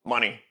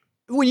 money.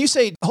 When you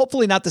say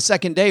hopefully not the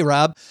second day,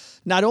 Rob,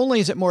 not only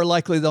is it more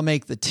likely they'll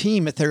make the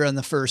team if they're on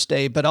the first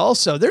day, but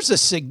also there's a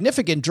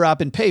significant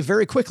drop in pay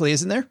very quickly,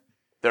 isn't there?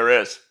 There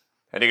is.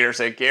 I think there's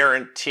a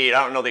guaranteed,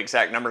 I don't know the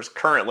exact numbers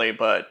currently,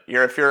 but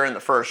if you're in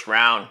the first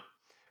round,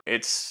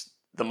 it's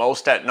the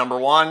most at number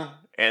 1,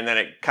 and then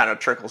it kind of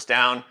trickles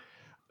down.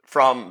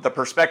 From the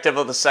perspective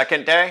of the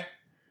second day,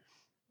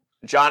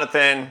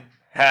 Jonathan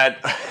had,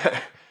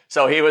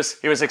 so he was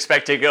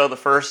expected to go the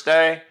first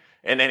day.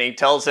 And then he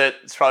tells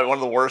it's probably one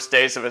of the worst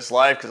days of his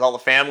life because all the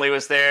family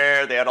was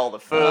there. They had all the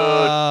food.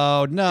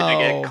 Oh, no.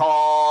 Didn't get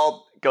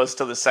called. Goes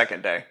to the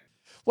second day.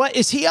 What,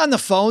 is he on the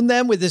phone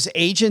then with his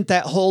agent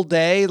that whole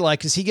day?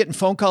 Like, is he getting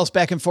phone calls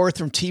back and forth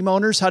from team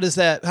owners? How does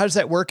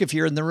that work if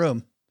you're in the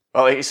room?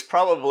 Well, he's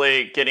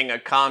probably getting a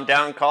calm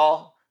down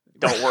call.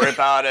 Don't worry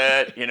about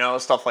it,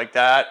 stuff like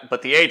that.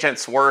 But the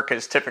agent's work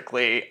is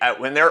typically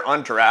when they're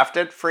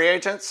undrafted free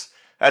agents.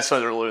 That's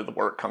when really the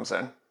work comes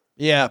in.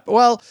 Yeah.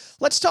 Well,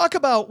 let's talk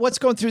about what's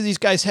going through these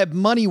guys' head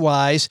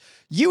money-wise.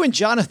 You and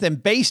Jonathan,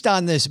 based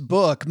on this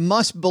book,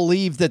 must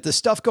believe that the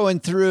stuff going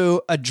through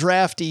a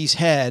draftee's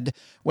head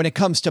when it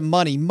comes to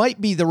money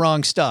might be the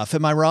wrong stuff.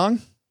 Am I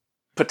wrong?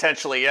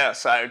 Potentially,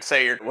 yes. I would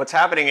say what's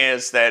happening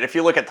is that if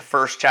you look at the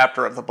first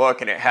chapter of the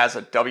book and it has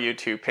a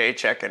W-2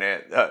 paycheck in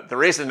it, the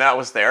reason that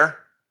was there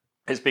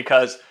is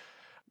because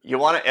you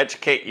want to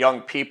educate young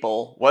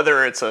people,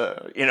 whether it's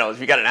if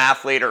you got an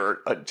athlete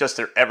or just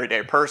an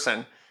everyday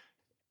person.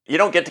 You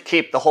don't get to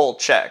keep the whole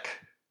check.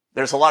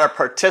 There's a lot of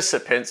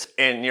participants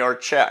in your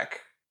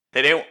check.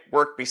 They didn't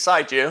work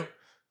beside you.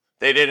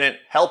 They didn't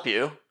help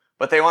you,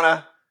 but they're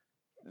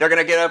going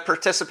to get a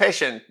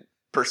participation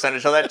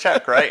percentage of that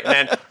check, right?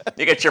 And then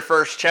you get your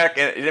first check,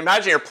 and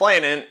imagine you're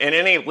playing in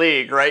any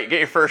league, right? You get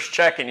your first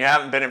check and you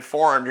haven't been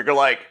informed. You're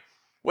like,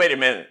 wait a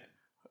minute,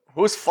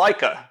 who's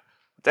FICA?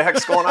 What the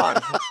heck's going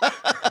on?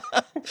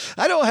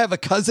 I don't have a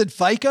cousin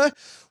FICA.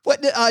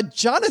 What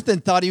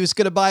Jonathan thought he was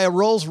going to buy a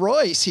Rolls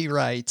Royce, he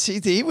writes.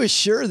 He was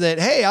sure that,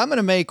 hey, I'm going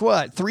to make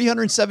what,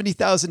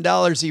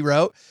 $370,000, he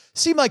wrote.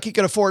 Seemed like he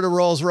could afford a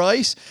Rolls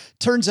Royce.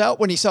 Turns out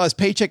when he saw his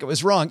paycheck, it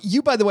was wrong.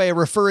 You, by the way, are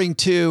referring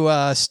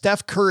to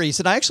Steph Curry's.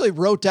 And I actually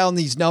wrote down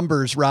these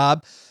numbers,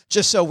 Rob,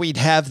 just so we'd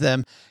have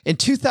them. In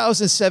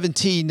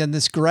 2017, in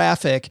this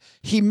graphic,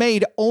 he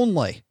made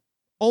only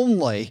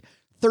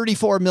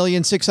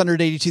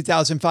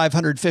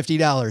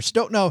 $34,682,550.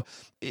 Don't know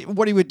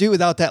what he would do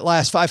without that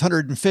last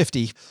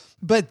 $550.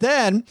 But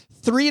then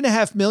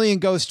 $3.5 million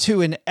goes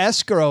to an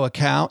escrow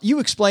account. You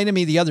explained to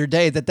me the other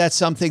day that that's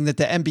something that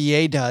the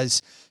NBA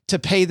does to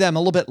pay them a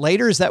little bit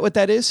later. Is that what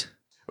that is?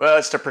 Well,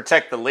 it's to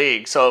protect the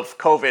league. So if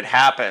COVID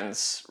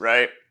happens,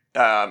 right,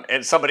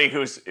 and somebody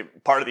who's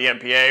part of the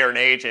NBA or an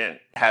agent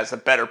has a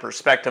better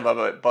perspective of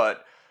it.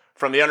 But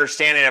from the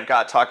understanding I've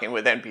got talking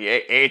with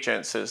NBA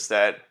agents is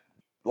that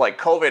like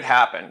COVID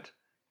happened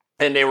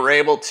and they were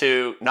able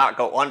to not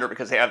go under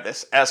because they have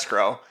this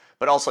escrow.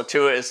 But also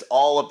too is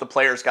all of the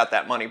players got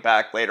that money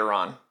back later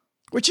on.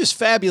 Which is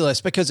fabulous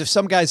because if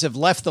some guys have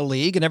left the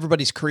league and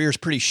everybody's career is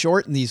pretty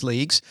short in these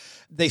leagues,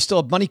 they still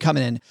have money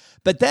coming in.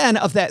 But then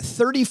of that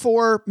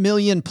 $34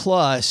 million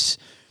plus,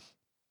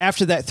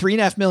 after that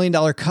 $3.5 million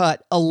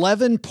cut,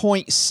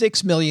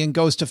 $11.6 million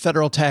goes to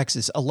federal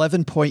taxes,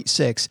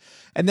 11.6,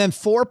 and then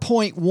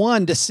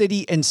 4.1 to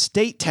city and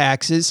state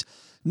taxes.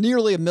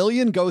 Nearly $1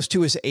 million goes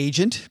to his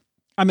agent.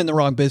 I'm in the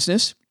wrong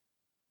business.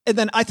 And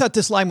then I thought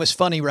this line was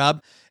funny,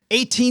 Rob.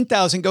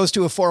 18,000 goes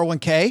to a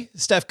 401k.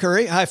 Steph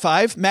Curry, high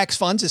five. Max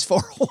funds is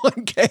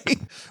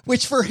 401k,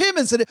 which for him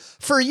is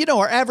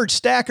our average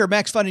stacker,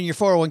 max fund in your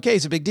 401k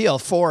is a big deal.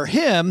 For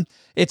him,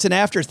 it's an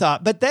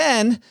afterthought. But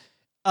then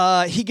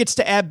he gets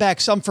to add back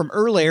some from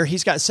earlier.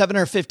 He's got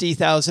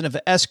 750,000 of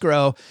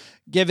escrow,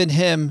 giving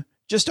him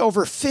just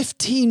over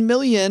 15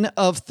 million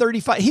of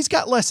 35. He's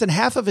got less than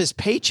half of his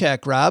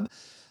paycheck, Rob.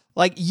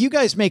 Like you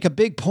guys make a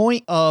big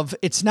point of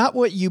it's not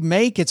what you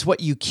make, it's what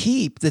you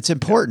keep that's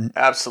important.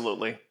 Yeah,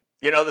 absolutely.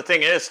 The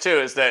thing is too,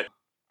 is that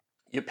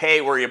you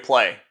pay where you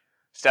play.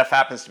 Steph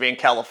happens to be in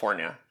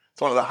California.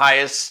 It's one of the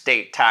highest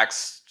state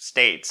tax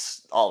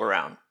states all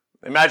around.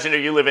 Imagine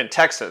if you live in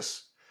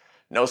Texas,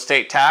 no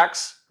state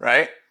tax,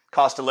 right?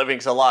 Cost of living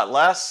is a lot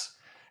less.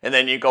 And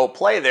then you go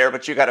play there,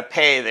 but you got to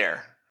pay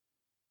there.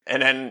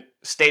 And then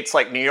states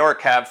like New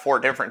York have 4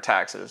 different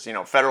taxes,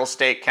 federal,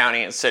 state,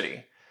 county, and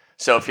city.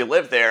 So if you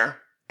live there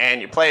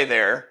and you play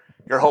there,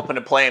 you're hoping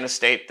to play in a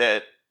state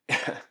that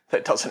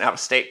doesn't have a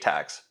state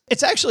tax.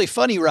 It's actually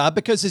funny, Rob,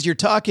 because as you're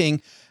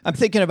talking, I'm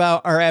thinking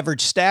about our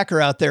average stacker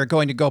out there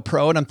going to go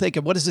pro, and I'm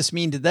thinking, what does this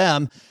mean to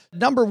them?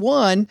 Number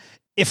one,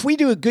 if we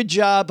do a good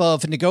job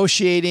of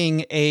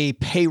negotiating a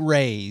pay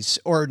raise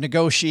or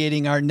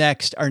negotiating our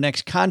next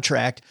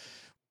contract,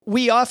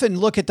 we often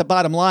look at the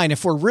bottom line.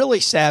 If we're really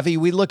savvy,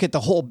 we look at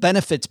the whole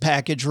benefits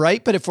package,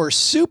 right? But if we're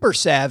super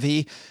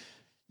savvy,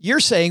 you're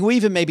saying we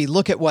even maybe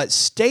look at what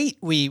state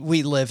we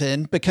live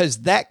in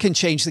because that can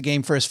change the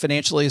game for us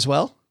financially as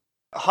well?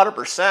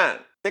 100%.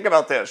 Think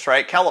about this,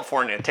 right?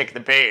 California, take the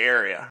Bay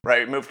Area,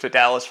 right? We moved to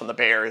Dallas from the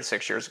Bay Area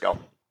 6 years ago.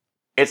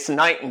 It's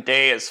night and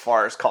day as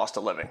far as cost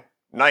of living.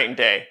 Night and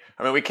day.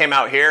 I mean, we came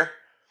out here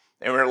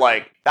and we were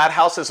like, that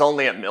house is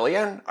only $1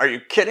 million? Are you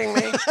kidding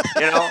me?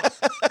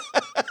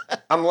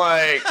 I'm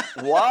like,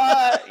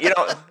 what?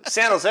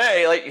 San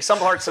Jose, like some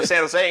parts of San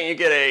Jose, and you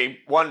get a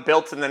one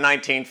built in the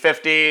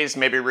 1950s,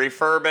 maybe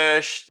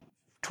refurbished,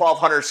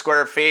 1,200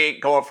 square feet,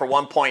 going for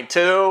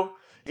 1.2.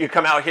 You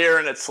come out here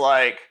and it's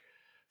like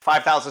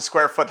 5,000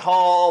 square foot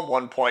home,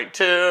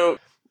 1.2.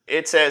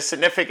 It's a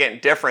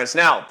significant difference.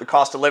 Now, the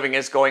cost of living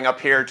is going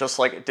up here just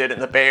like it did in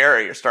the Bay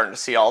Area. You're starting to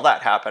see all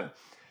that happen.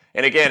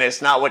 And again,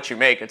 it's not what you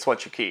make, it's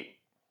what you keep.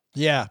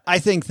 Yeah, I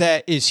think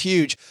that is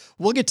huge.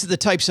 We'll get to the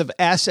types of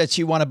assets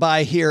you want to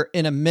buy here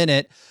in a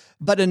minute.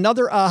 But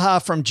another aha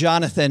from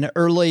Jonathan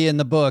early in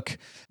the book.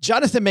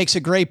 Jonathan makes a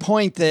great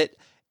point that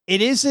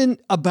it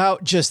isn't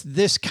about just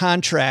this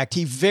contract.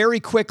 He very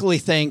quickly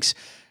thinks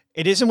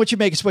it isn't what you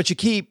make, it's what you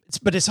keep.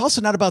 But it's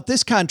also not about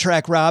this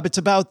contract, Rob. It's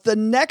about the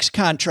next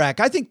contract.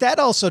 I think that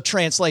also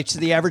translates to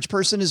the average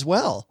person as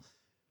well.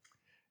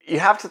 You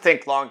have to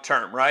think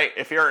long-term, right?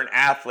 If you're an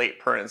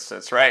athlete, for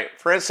instance, right?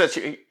 For instance,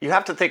 you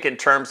have to think in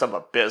terms of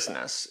a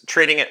business,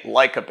 treating it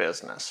like a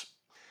business.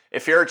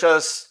 If you're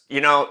just,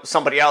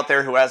 somebody out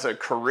there who has a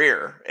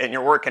career and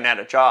you're working at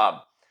a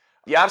job,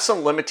 you have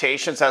some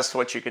limitations as to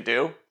what you could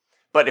do.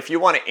 But if you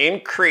want to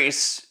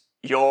increase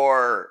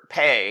your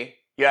pay,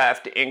 you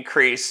have to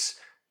increase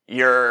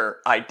your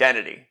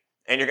identity.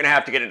 And you're going to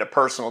have to get into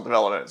personal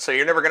development. So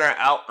you're never going to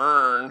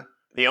out-earn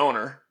the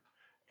owner.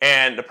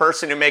 And the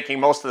person who's making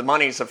most of the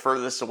money is the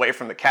furthest away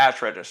from the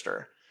cash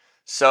register.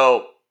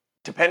 So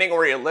depending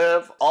where you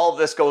live, all of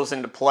this goes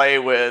into play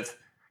with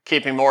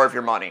keeping more of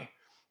your money,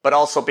 but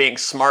also being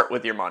smart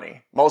with your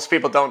money. Most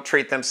people don't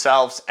treat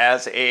themselves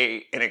as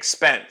an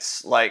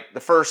expense. Like the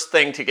first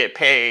thing to get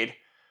paid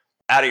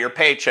out of your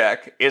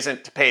paycheck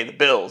isn't to pay the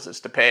bills, it's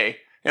to pay,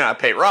 I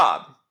pay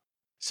Rob.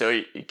 So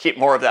you keep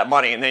more of that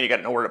money, and then you got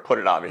to know where to put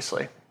it,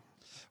 obviously.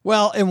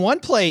 Well, in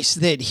one place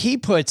that he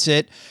puts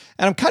it,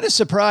 and I'm kind of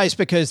surprised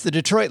because the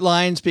Detroit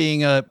Lions,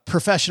 being a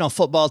professional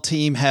football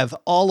team, have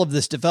all of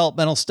this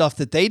developmental stuff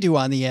that they do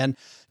on the end.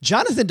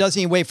 Jonathan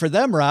doesn't even wait for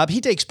them, Rob. He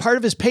takes part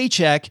of his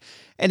paycheck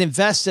and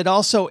invests it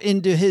also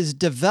into his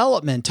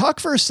development. Talk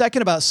for a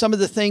second about some of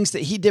the things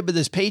that he did with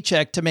his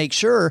paycheck to make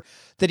sure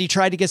that he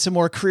tried to get some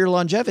more career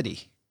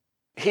longevity.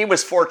 He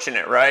was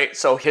fortunate, right?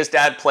 So his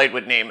dad played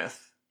with Namath.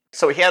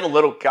 So he had a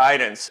little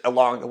guidance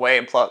along the way,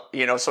 and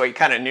so he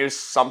kind of knew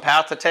some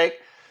path to take.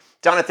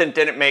 Jonathan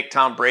didn't make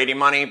Tom Brady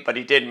money, but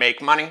he did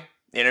make money.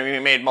 He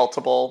made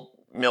multiple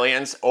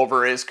millions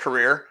over his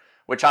career,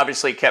 which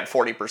obviously kept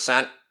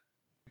 40%.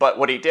 But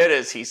what he did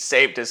is he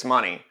saved his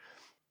money.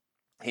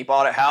 He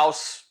bought a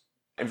house,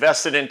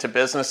 invested into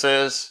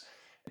businesses,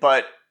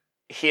 but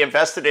he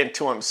invested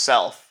into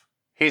himself.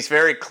 He's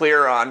very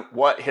clear on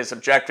what his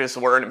objectives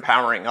were in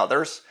empowering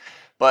others.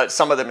 But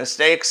some of the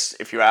mistakes,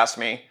 if you ask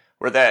me,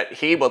 were that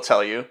he will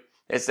tell you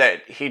is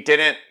that he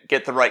didn't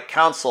get the right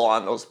counsel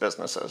on those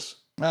businesses.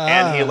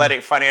 And he let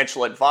a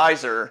financial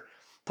advisor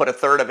put a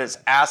third of his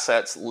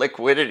assets,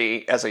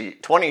 liquidity as a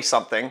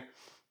 20-something,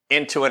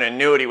 into an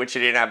annuity which he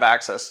didn't have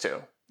access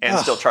to, and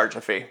still charge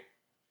a fee.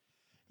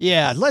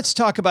 Yeah, let's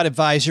talk about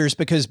advisors,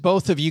 because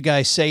both of you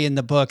guys say in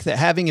the book that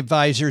having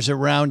advisors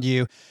around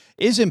you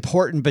is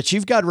important, but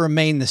you've got to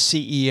remain the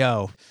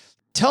CEO.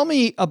 Tell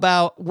me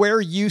about where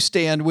you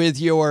stand with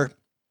your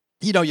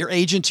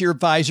agents, your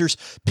advisors,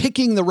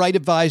 picking the right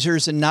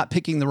advisors and not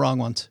picking the wrong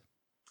ones.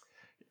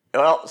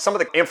 Well, some of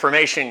the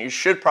information you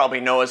should probably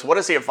know is, what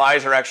is the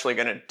advisor actually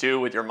going to do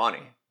with your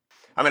money?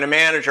 I'm going to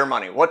manage your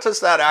money. What does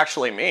that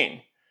actually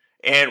mean?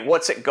 And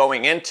what's it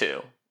going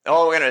into?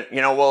 Oh,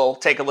 we'll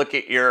take a look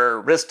at your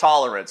risk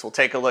tolerance. We'll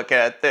take a look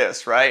at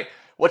this, right?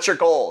 What's your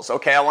goals?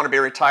 Okay, I want to be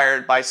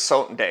retired by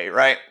certain day,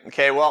 right?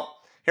 Okay, well,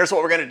 here's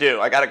what we're going to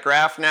do. I got a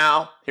graph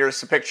now. Here's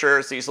some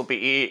pictures. These will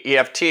be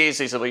EFTs.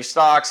 These will be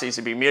stocks. These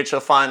will be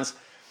mutual funds.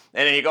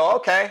 And then you go,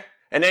 okay.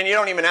 And then you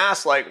don't even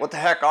ask, like, what the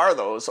heck are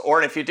those?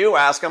 Or if you do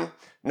ask them,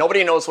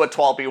 nobody knows what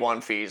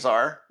 12B1 fees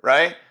are,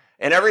 right?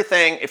 And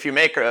everything, if you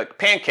make a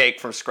pancake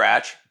from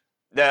scratch,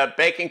 the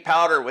baking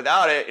powder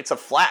without it, it's a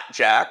flat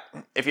jack.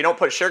 If you don't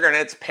put sugar in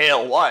it, it's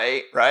pale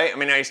white, right? I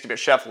mean, I used to be a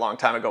chef a long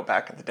time ago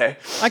back in the day.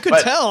 I could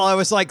tell. I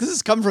was like, this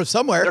is coming from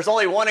somewhere. There's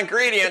only one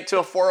ingredient to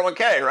a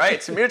 401k, right?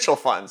 It's mutual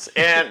funds.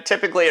 And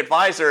typically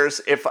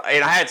advisors, I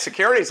had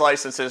securities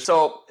licenses.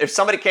 So if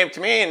somebody came to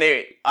me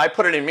and I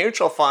put it in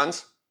mutual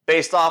funds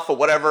based off of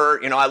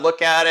whatever, I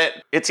look at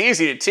it. It's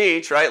easy to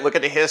teach, right? Look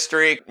at the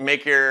history,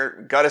 make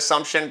your gut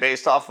assumption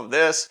based off of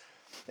this.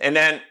 And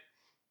then,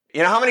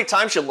 how many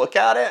times you look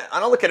at it? I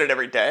don't look at it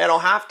every day. I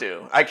don't have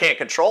to. I can't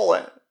control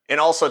it. And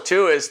also,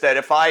 too, is that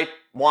if I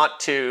want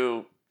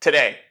to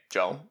today,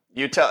 Joe,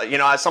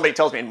 somebody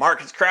tells me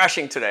market's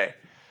crashing today,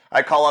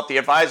 I call up the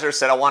advisor,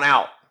 said I want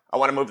out. I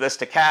want to move this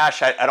to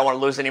cash. I don't want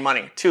to lose any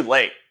money. Too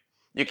late.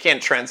 You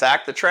can't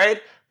transact the trade,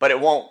 but it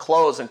won't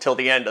close until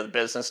the end of the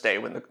business day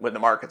when the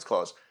markets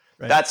close.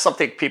 Right. That's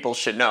something people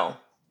should know.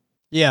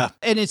 Yeah,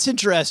 and it's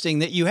interesting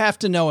that you have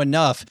to know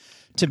enough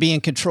to be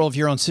in control of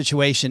your own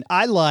situation.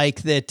 I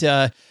like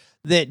that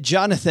that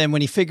Jonathan,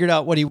 when he figured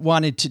out what he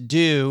wanted to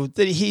do,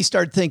 that he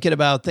started thinking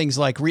about things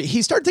like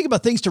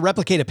things to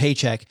replicate a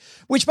paycheck,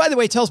 which, by the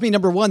way, tells me,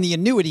 number one, the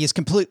annuity is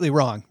completely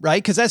wrong,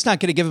 right? Because that's not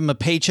going to give him a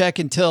paycheck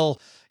until,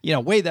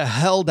 way the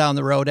hell down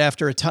the road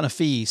after a ton of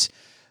fees.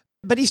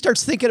 But he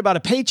starts thinking about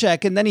a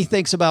paycheck, and then he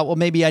thinks about, well,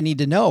 maybe I need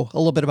to know a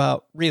little bit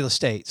about real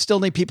estate. Still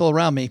need people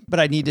around me, but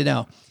I need to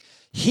know.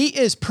 He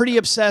is pretty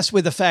obsessed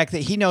with the fact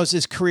that he knows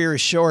his career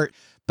is short,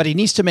 but he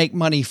needs to make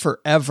money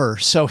forever.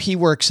 So he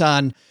works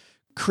on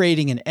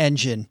creating an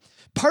engine.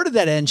 Part of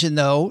that engine,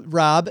 though,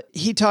 Rob,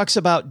 he talks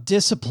about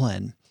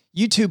discipline.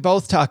 You two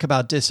both talk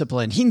about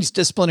discipline. He needs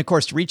discipline, of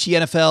course, to reach the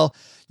NFL.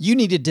 You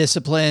needed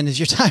discipline. As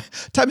your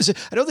time is,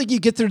 I don't think you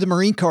get through the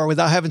Marine Corps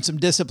without having some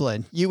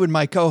discipline. You and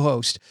my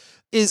co-host.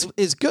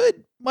 Is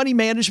good money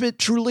management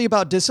truly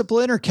about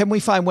discipline, or can we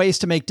find ways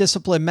to make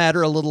discipline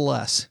matter a little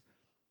less?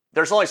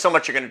 There's only so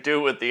much you're going to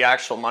do with the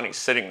actual money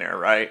sitting there,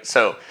 right?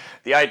 So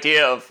the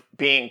idea of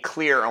being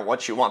clear on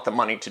what you want the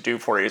money to do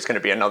for you is going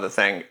to be another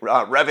thing.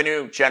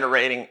 Revenue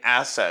generating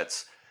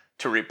assets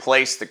to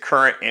replace the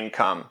current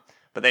income.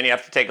 But then you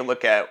have to take a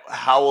look at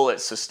how will it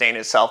sustain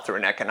itself through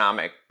an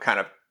economic kind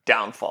of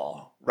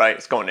downfall, right?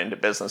 It's going into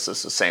business,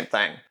 it's the same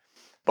thing.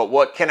 But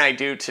what can I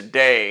do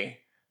today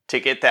to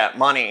get that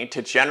money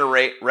to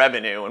generate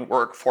revenue and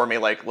work for me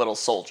like little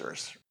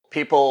soldiers?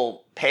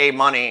 People pay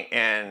money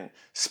and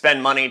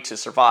spend money to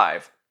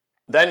survive.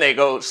 Then they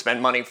go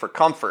spend money for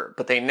comfort,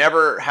 but they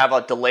never have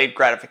a delayed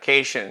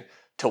gratification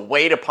to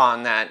wait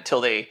upon that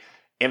until they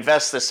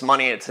invest this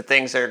money into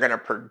things that are going to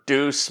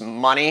produce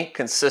money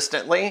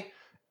consistently,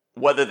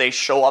 whether they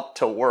show up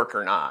to work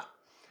or not.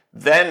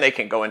 Then they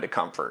can go into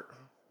comfort.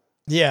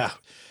 Yeah.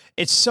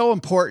 It's so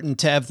important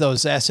to have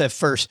those assets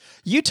first.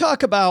 You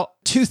talk about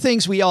two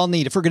things we all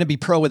need if we're going to be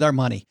pro with our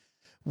money.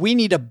 We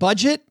need a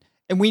budget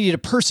and we need a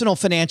personal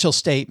financial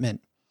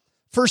statement.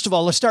 First of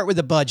all, let's start with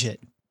the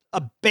budget.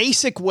 A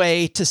basic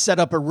way to set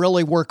up a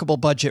really workable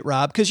budget,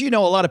 Rob, because a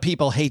lot of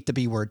people hate the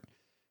B word.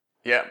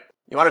 Yeah.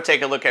 You want to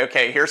take a look at,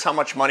 okay, here's how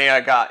much money I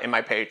got in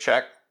my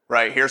paycheck,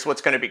 right? Here's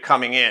what's going to be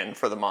coming in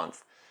for the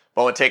month.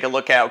 But we'll take a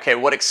look at, okay,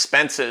 what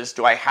expenses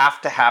do I have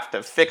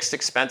to fixed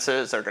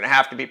expenses that are going to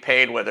have to be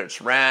paid, whether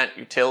it's rent,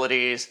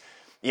 utilities,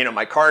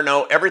 my car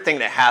note, everything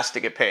that has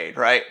to get paid,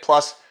 right?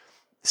 Plus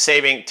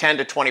saving 10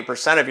 to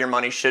 20% of your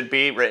money should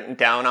be written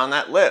down on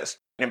that list.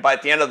 And by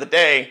the end of the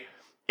day,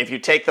 if you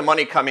take the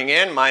money coming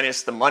in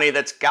minus the money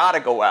that's got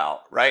to go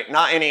out, right?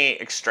 Not any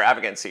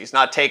extravagancies,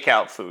 not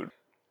takeout food,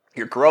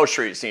 your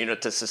groceries,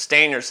 to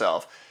sustain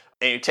yourself.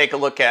 And you take a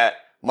look at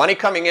money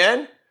coming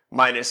in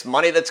minus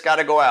money that's got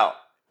to go out.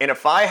 And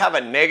if I have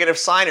a negative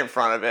sign in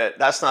front of it,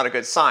 that's not a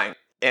good sign.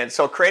 And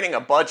so creating a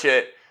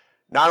budget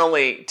not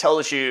only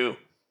tells you,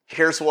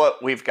 here's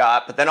what we've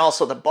got, but then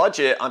also the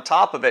budget on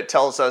top of it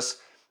tells us,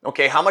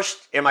 okay, how much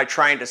am I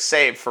trying to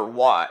save for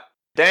what?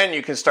 Then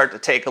you can start to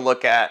take a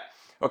look at,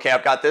 okay,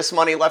 I've got this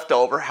money left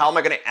over. How am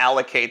I going to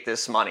allocate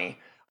this money?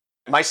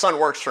 My son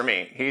works for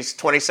me. He's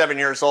 27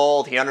 years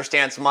old. He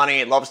understands money.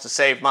 He loves to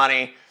save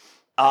money.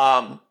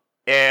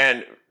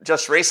 And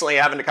just recently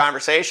having a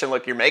conversation,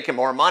 look, you're making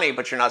more money,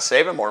 but you're not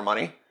saving more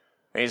money.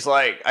 And he's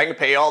like, I can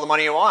pay you all the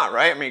money you want,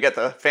 right? I mean, you get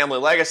the family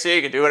legacy,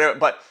 you can do whatever,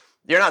 but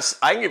you're not,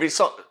 I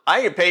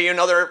can pay you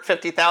another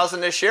 $50,000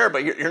 this year,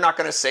 but you're not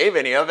going to save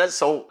any of it.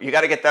 So you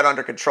got to get that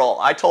under control.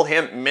 I told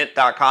him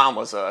mint.com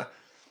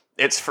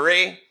it's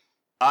free.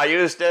 I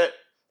used it.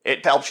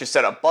 It helps you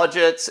set up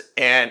budgets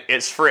and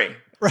it's free.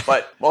 Right.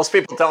 But most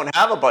people don't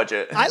have a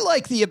budget. I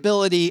like the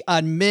ability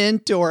on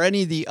Mint or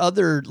any of the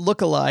other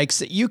lookalikes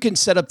that you can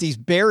set up these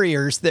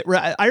barriers that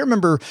I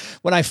remember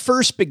when I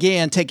first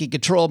began taking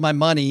control of my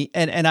money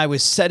and I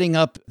was setting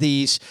up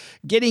these,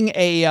 getting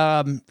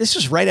this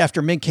was right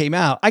after Mint came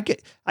out. I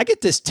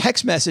get this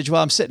text message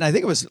while I'm sitting, I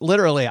think it was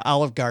literally at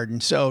Olive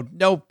Garden. So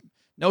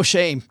no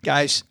shame,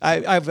 guys.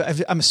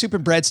 I'm a soup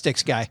and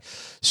breadsticks guy.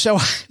 So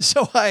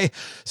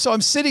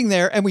I'm sitting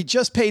there and we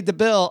just paid the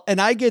bill and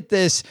I get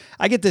this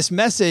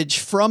message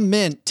from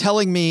Mint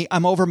telling me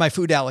I'm over my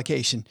food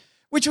allocation,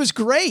 which was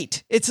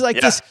great. It's like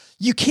this,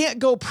 you can't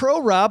go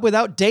pro, Rob,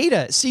 without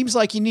data. It seems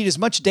like you need as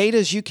much data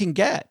as you can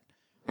get.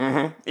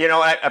 Mm-hmm.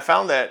 I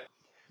found that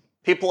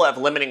people have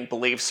limiting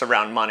beliefs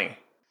around money.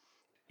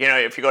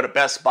 If you go to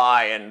Best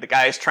Buy and the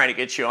guy's trying to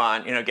get you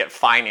on, get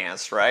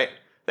financed, right?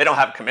 They don't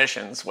have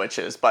commissions,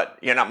 but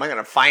I'm not going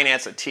to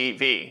finance a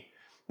TV.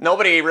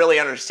 Nobody really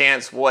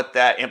understands what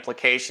that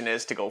implication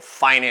is to go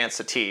finance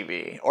a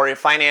TV or you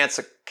finance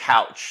a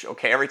couch.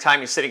 Okay, every time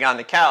you're sitting on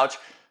the couch,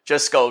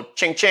 just go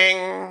ching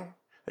ching.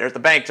 There's the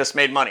bank just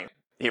made money.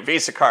 Your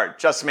Visa card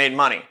just made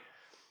money.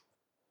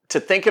 To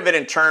think of it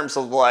in terms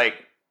of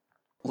like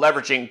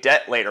leveraging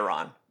debt later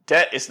on.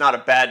 Debt is not a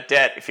bad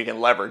debt if you can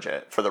leverage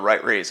it for the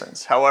right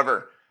reasons.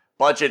 However,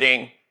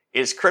 budgeting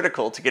is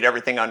critical to get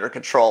everything under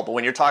control. But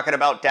when you're talking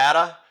about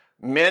data,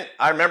 Mint,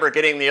 I remember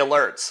getting the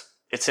alerts.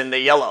 It's in the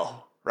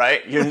yellow,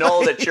 right? You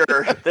know that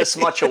you're this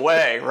much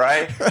away,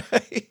 right?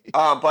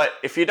 But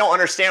if you don't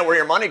understand where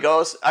your money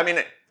goes, I mean,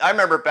 I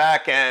remember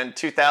back in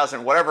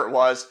 2000, whatever it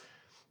was,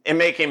 and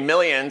making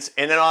millions.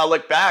 And then I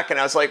look back and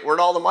I was like,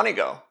 where'd all the money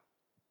go?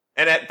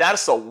 And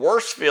that's the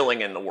worst feeling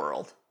in the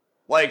world.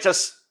 Like,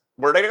 just,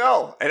 where'd it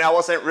go? And I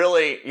wasn't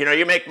really,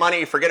 you make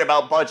money, you forget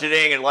about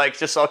budgeting and like,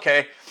 just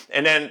okay.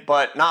 And then,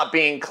 but not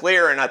being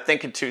clear and not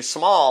thinking too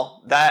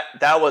small, that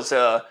was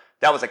a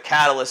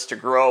catalyst to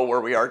grow where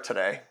we are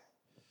today.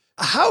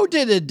 How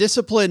did a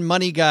disciplined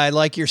money guy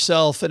like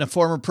yourself and a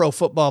former pro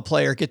football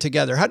player get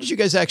together? How did you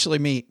guys actually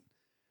meet?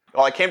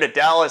 Well, I came to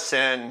Dallas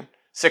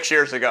 6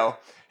 years ago,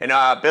 and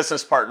a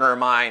business partner of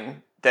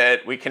mine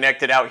that we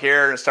connected out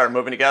here and started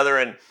moving together.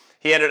 And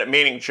he ended up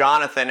meeting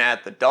Jonathan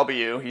at the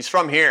W. He's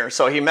from here.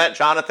 So he met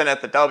Jonathan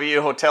at the W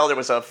Hotel. There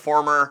was a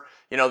former,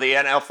 the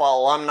NFL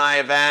alumni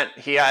event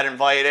he had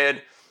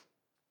invited.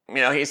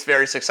 He's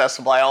very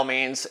successful by all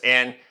means.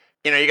 And,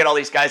 you get all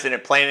these guys that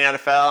didn't play in the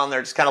NFL and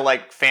they're just kind of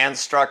like fan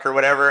struck or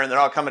whatever. And they're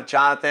all coming to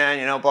Jonathan,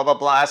 blah, blah,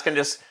 blah, asking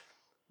just,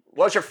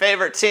 what's your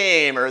favorite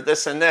team or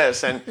this and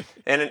this?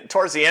 And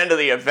towards the end of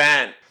the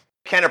event,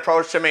 Ken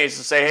approached him and he's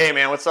to say, hey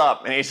man, what's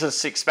up? And he's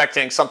just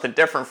expecting something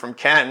different from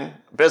Ken,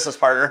 business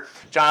partner,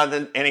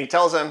 Jonathan. And he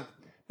tells him,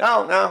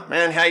 no,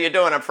 man, how you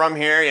doing? I'm from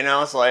here.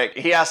 It's like,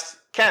 he asked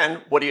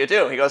Ken, what do you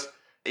do? He goes,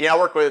 I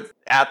work with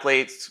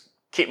athletes,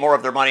 keep more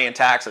of their money in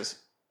taxes.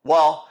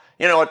 Well,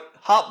 a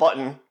hot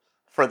button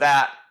for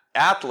that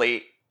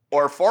athlete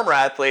or former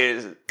athlete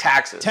is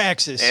taxes.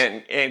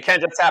 And Ken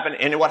just happened.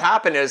 And what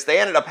happened is they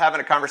ended up having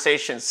a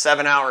conversation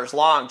 7 hours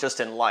long just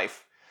in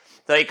life.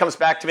 So he comes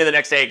back to me the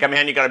next day,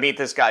 man, you got to meet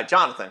this guy,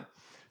 Jonathan.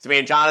 So me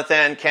and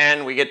Jonathan,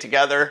 Ken, we get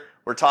together,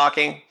 we're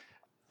talking.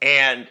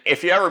 And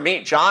if you ever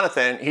meet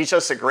Jonathan, he's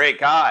just a great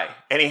guy.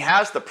 And he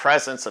has the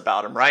presence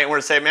about him, right? And we're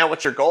to say, man,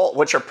 what's your goal?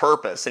 What's your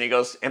purpose? And he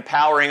goes,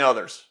 empowering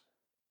others.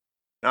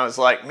 And I was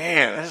like,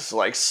 man, this is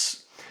like,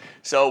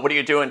 so what are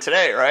you doing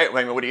today, right?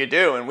 I mean, what do you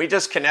do? And we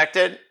just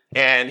connected,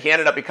 and he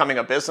ended up becoming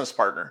a business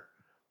partner.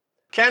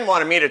 Ken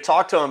wanted me to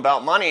talk to him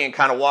about money and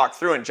kind of walk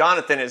through, and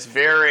Jonathan is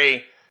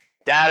very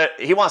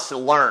he wants to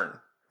learn,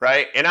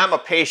 right? And I'm a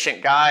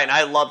patient guy, and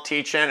I love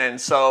teaching, and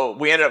so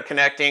we ended up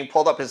connecting,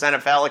 pulled up his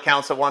NFL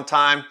accounts at one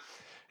time,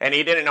 and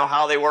he didn't know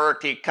how they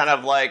worked. He kind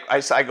of like,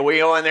 I go, we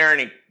go in there,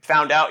 and he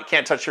found out you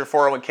can't touch your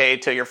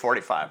 401k till you're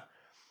 45.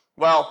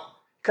 Well,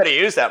 could have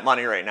used that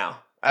money right now.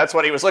 That's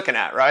what he was looking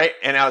at, right?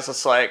 And I was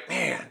just like,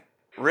 man,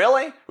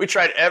 really? We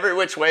tried every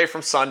which way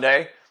from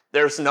Sunday.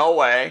 There's no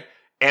way.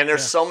 And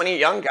there's so many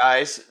young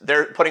guys,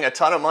 they're putting a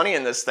ton of money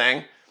in this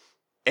thing,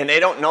 and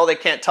they don't know they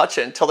can't touch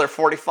it until they're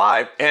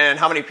 45. And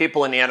how many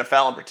people in the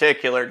NFL in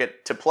particular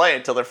get to play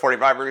until they're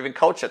 45 or even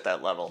coach at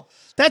that level?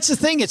 That's the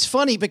thing. It's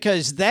funny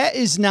because that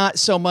is not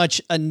so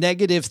much a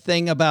negative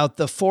thing about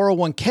the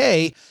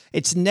 401k.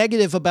 It's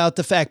negative about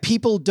the fact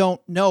people don't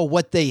know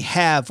what they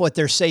have, what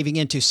they're saving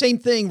into. Same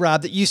thing,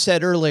 Rob, that you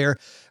said earlier,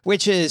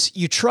 which is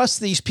you trust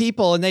these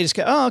people and they just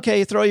go, oh, okay,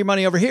 you throw your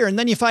money over here. And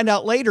then you find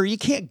out later you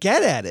can't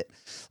get at it.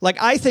 Like,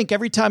 I think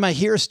every time I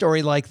hear a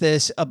story like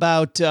this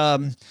about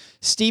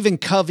Stephen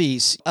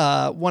Covey's,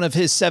 one of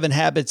his 7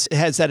 habits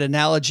has that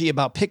analogy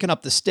about picking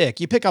up the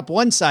stick. You pick up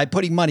one side,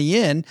 putting money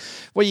in.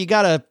 Well, you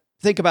got to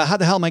think about how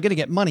the hell am I going to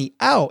get money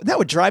out? That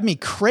would drive me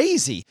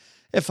crazy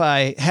if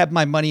I have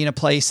my money in a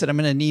place that I'm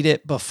going to need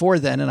it before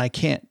then and I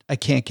can't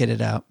get it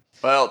out.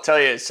 Well, I'll tell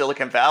you,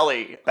 Silicon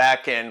Valley,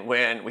 back in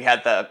when we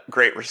had the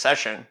Great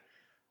Recession,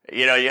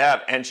 you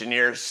have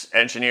engineers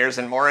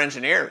and more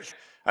engineers.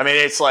 I mean,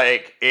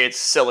 it's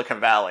Silicon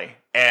Valley,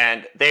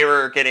 and they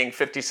were getting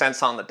 50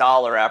 cents on the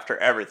dollar after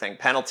everything,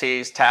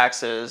 penalties,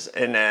 taxes,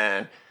 and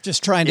then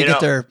just trying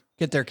to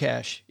get their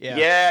cash. Yeah.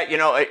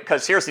 Yeah.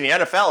 Because here's in the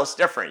NFL, it's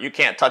different. You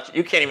can't touch it.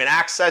 You can't even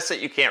access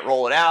it. You can't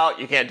roll it out.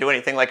 You can't do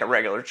anything like a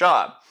regular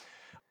job.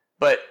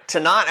 But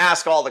to not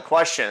ask all the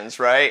questions,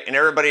 right? And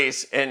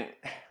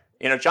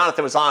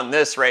Jonathan was on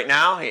this right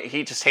now.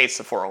 He just hates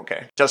the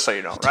 401k, just so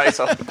you know, right?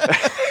 So,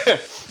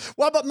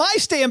 well, but my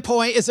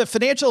standpoint as a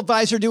financial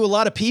advisor to a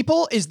lot of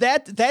people is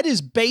that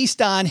is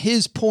based on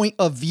his point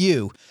of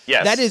view.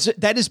 Yes.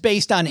 That is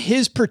based on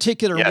his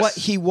particular what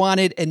he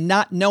wanted and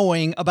not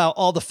knowing about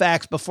all the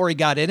facts before he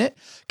got in it.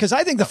 Because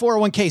I think the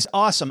 401k is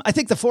awesome. I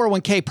think the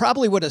 401k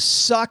probably would have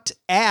sucked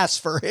ass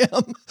for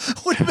him.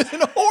 Would have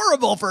been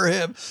horrible for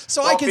him.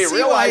 So I can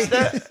see why.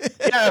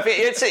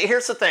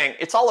 Here's the thing.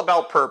 It's all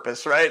about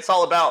purpose, right? It's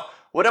all about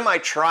what am I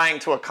trying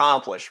to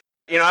accomplish?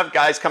 I have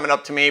guys coming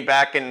up to me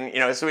back in,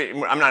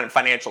 I'm not in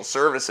financial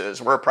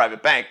services. We're a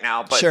private bank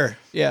now, but sure,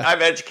 yeah.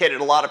 I've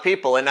educated a lot of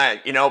people, and I,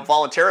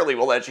 voluntarily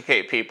will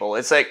educate people.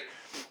 It's like,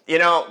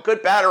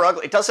 good, bad, or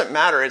ugly. It doesn't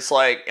matter. It's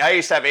like, I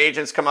used to have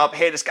agents come up,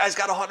 hey, this guy's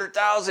got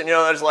 100,000.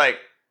 There's like,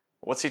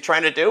 what's he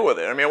trying to do with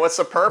it? I mean, what's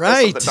the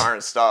purpose of the darn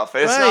stuff?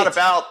 It's not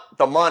about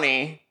the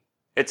money.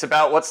 It's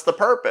about what's the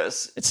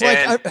purpose. It's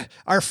like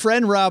our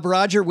friend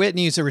Roger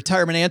Whitney is a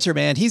retirement answer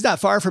man. He's not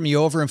far from you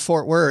over in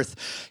Fort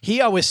Worth. He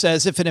always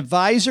says if an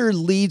advisor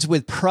leads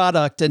with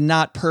product and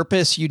not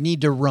purpose, you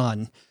need to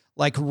run.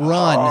 Like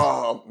run.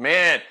 Oh,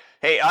 man.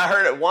 Hey, I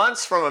heard it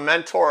once from a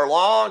mentor a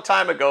long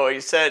time ago. He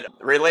said,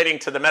 relating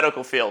to the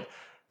medical field,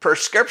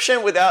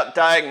 prescription without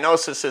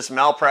diagnosis is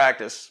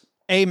malpractice.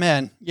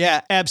 Amen.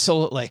 Yeah,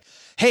 absolutely.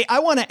 Hey, I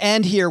want to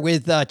end here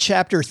with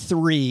chapter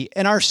 3.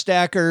 And our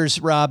stackers,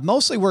 Rob,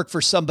 mostly work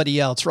for somebody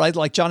else, right?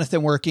 Like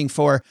Jonathan working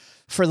for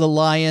the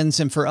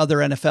Lions and for other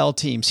NFL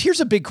teams. Here's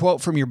a big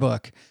quote from your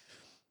book.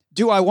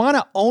 Do I want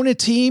to own a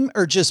team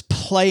or just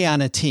play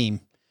on a team?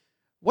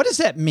 What does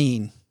that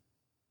mean?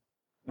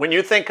 When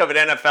you think of an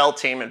NFL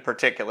team in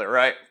particular,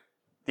 right?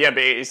 The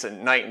NBA is a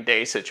night and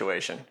day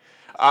situation.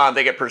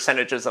 They get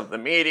percentages of the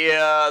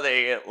media.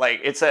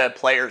 It's a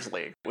players'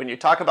 league. When you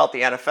talk about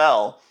the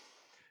NFL,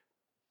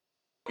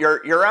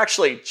 You're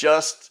actually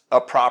just a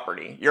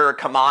property. You're a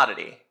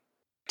commodity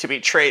to be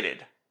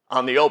traded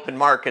on the open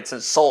markets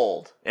and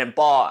sold and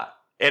bought.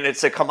 And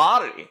it's a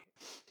commodity.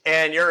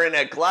 And you're in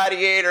a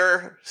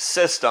gladiator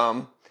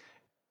system,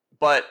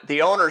 but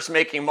the owner's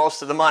making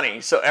most of the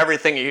money. So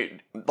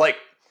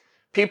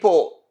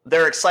people,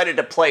 they're excited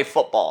to play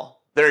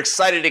football. They're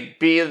excited to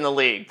be in the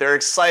league. They're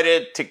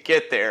excited to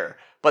get there.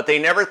 But they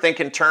never think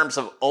in terms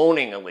of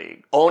owning a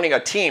league, owning a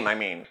team, I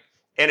mean.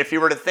 And if you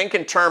were to think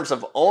in terms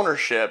of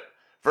ownership,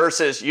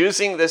 versus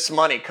using this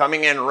money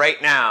coming in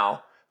right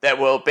now that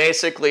will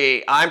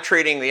basically, I'm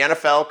treating the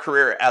NFL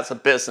career as a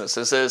business.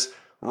 This is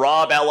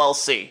Rob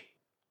LLC.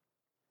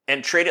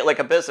 And treat it like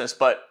a business.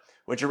 But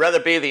would you rather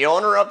be the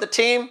owner of the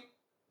team?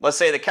 Let's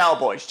say the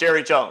Cowboys,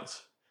 Jerry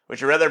Jones.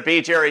 Would you rather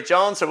be Jerry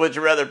Jones or would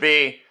you rather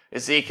be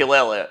Ezekiel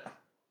Elliott?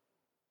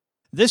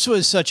 This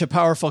was such a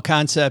powerful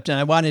concept. And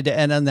I wanted to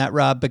end on that,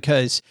 Rob,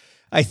 because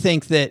I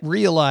think that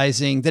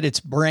realizing that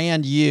it's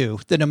brand you,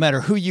 that no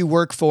matter who you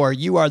work for,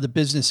 you are the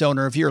business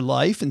owner of your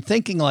life, and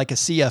thinking like a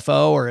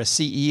CFO or a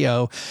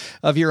CEO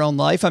of your own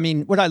life. I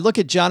mean, when I look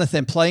at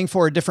Jonathan playing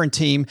for a different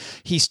team,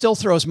 he still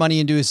throws money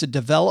into his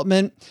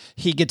development.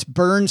 He gets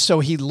burned,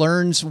 so he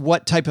learns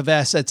what type of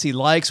assets he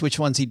likes, which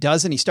ones he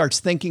doesn't. He starts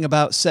thinking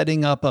about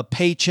setting up a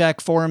paycheck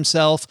for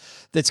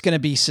himself that's going to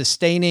be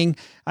sustaining.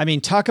 I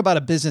mean, talk about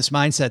a business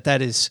mindset.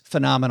 That is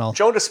phenomenal.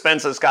 Joe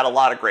Dispenza's got a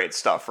lot of great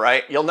stuff,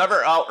 right? You'll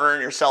never out-earn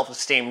your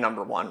self-esteem,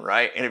 number one,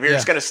 right? And if you're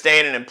just going to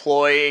stay an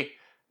employee,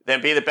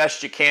 then be the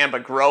best you can,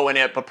 but grow in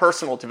it. But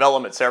personal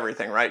development's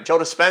everything, right? Joe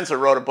Dispenza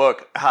wrote a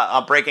book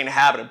on breaking the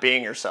habit of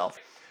being yourself.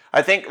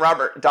 I think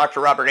Dr.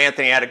 Robert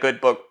Anthony had a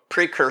good book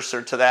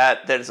precursor to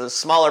that is a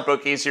smaller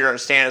book, easier to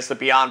understand, is the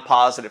Beyond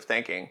Positive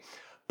Thinking.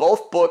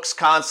 Both books'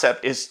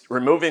 concept is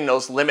removing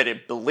those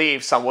limited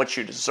beliefs on what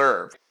you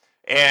deserve.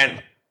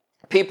 And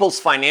people's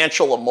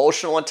financial,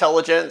 emotional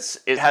intelligence,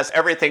 it has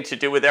everything to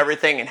do with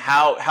everything and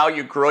how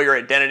you grow your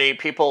identity.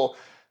 People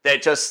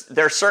that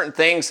there are certain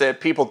things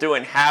that people do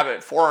in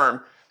habit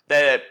form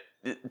that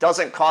it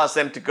doesn't cause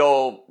them to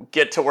go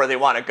get to where they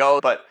want to go.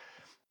 But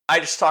I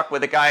just talked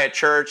with a guy at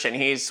church, and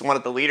he's one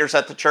of the leaders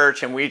at the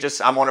church, and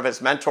I'm one of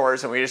his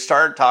mentors, and we just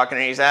started talking,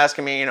 and he's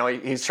asking me,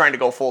 he's trying to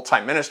go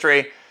full-time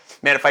ministry.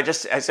 Man, I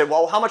said,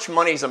 well, how much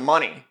money is a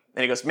money?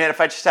 And he goes, man, if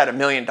I just had $1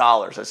 million.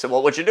 I said,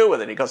 well, what'd you do with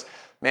it? He goes,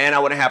 man, I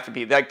wouldn't have to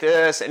be like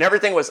this. And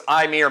everything was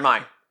I, me, or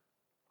mine.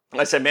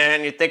 I said,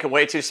 man, you're thinking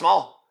way too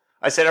small.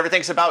 I said,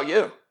 everything's about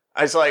you.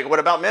 I was like, what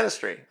about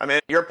ministry? I mean,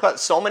 you're put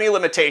so many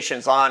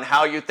limitations on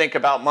how you think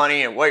about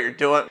money and what you're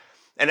doing.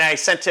 And I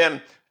sent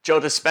him Joe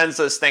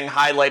Dispenza's thing,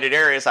 highlighted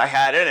areas I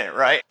had in it,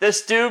 right?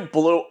 This dude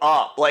blew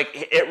up. Like,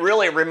 it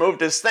really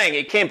removed his thing.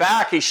 He came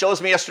back. He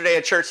shows me yesterday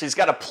at church. He's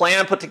got a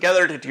plan put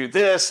together to do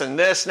this and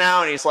this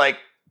now. And he's like,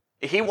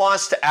 he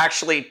wants to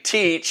actually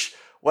teach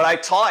what I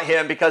taught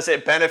him because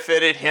it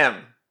benefited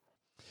him.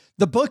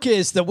 The book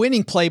is The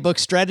Winning Playbook,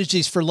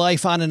 Strategies for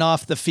Life on and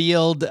Off the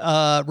Field.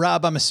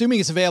 Rob, I'm assuming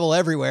it's available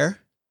everywhere.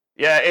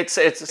 Yeah, it's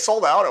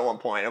sold out at one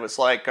point. It was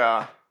like,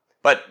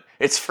 but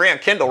it's free on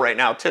Kindle right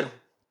now too.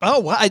 Oh,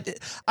 well,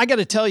 I got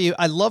to tell you,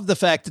 I love the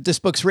fact that this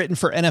book's written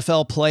for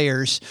NFL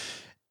players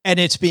and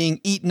it's being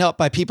eaten up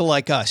by people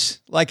like us.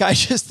 Like, I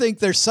just think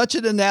there's such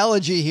an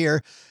analogy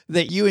here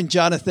that you and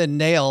Jonathan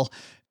nail.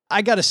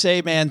 I got to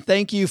say, man,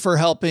 thank you for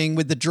helping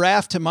with the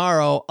draft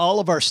tomorrow. All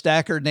of our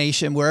Stacker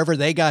Nation, wherever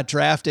they got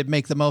drafted,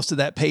 make the most of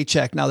that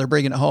paycheck. Now they're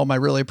bringing it home. I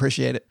really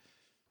appreciate it.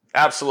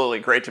 Absolutely.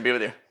 Great to be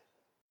with you.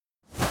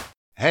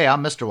 Hey,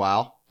 I'm Mr.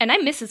 Wow. And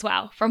I'm Mrs.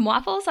 Wow from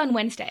Waffles on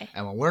Wednesday.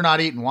 And when we're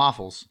not eating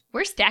waffles,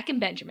 we're stacking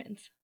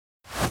Benjamins.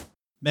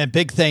 Man,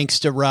 big thanks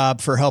to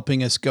Rob for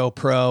helping us go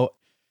pro.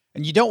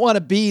 And you don't want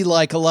to be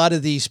like a lot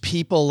of these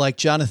people like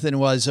Jonathan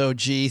was,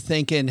 OG,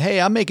 thinking, hey,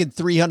 I'm making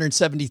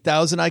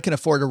 $370,000. I can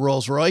afford a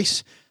Rolls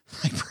Royce.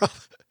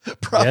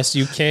 Yes,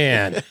 you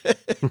can.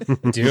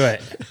 Do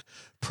it.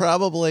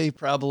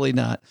 Probably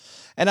not.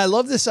 And I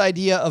love this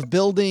idea of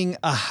building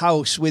a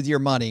house with your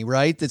money,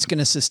 right? That's going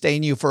to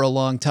sustain you for a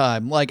long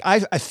time. Like, I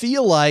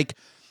feel like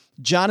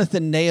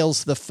Jonathan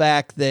nails the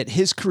fact that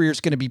his career is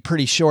going to be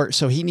pretty short.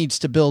 So he needs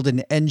to build an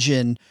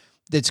engine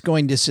that's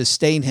going to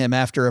sustain him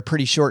after a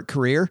pretty short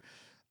career.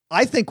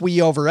 I think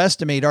we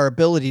overestimate our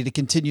ability to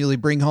continually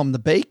bring home the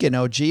bacon,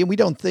 OG, and we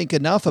don't think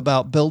enough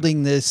about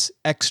building this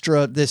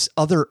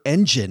other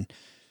engine.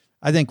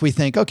 I think we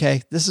think,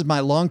 okay, this is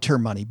my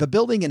long-term money, but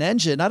building an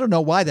engine, I don't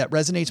know why that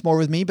resonates more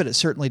with me, but it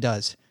certainly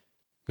does.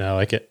 I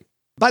like it.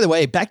 By the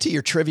way, back to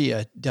your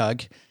trivia,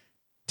 Doug.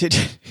 Did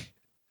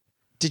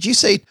you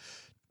say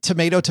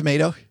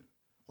tomato?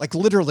 Like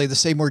literally the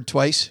same word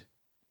twice?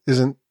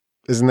 Isn't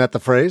that the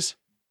phrase?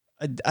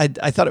 I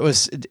thought it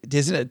was,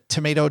 isn't it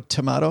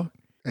tomato?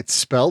 It's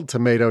spelled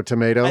tomato.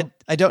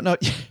 I don't know.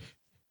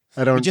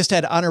 We just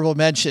had honorable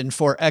mention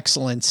for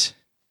excellence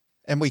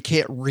and we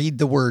can't read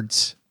the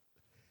words.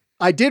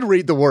 I did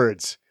read the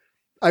words.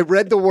 I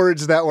read the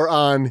words that were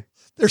on.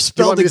 They're spelled.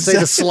 Do you want me to say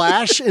the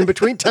slash in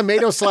between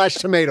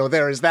tomato/tomato?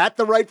 There, is that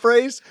the right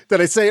phrase? Did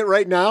I say it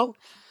right now?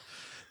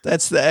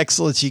 That's the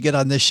excellence you get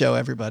on this show,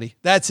 everybody.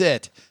 That's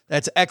it.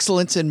 That's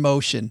excellence in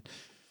motion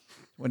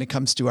when it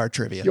comes to our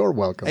trivia. You're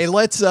welcome. Hey,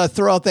 let's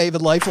throw out the Haven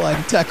Lifeline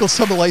and tackle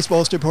some of life's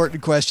most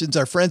important questions.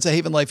 Our friends at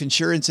Haven Life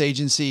Insurance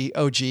Agency,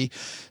 OG,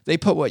 they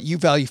put what you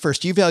value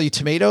first. Do you value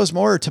tomatoes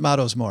more or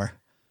tomatoes more?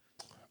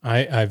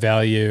 I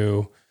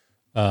value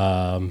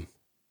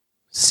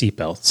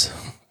seatbelts.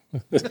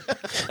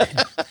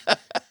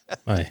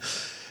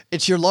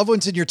 It's your loved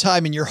ones and your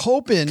time, and you're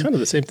hoping kind of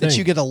the same thing. That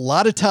you get a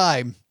lot of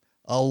time,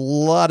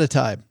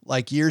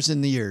 like years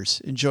and the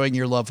years, enjoying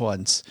your loved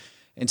ones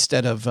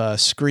instead of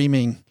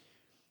screaming.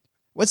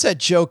 What's that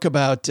joke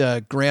about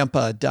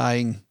grandpa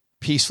dying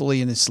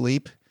peacefully in his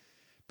sleep,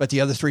 but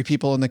the other three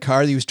people in the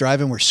car that he was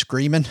driving were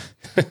screaming?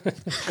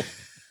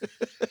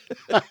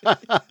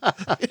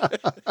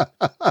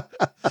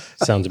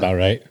 Sounds about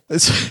right.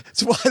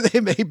 It's why they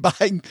made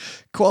buying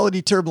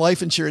quality term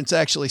life insurance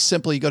actually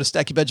simple. You go to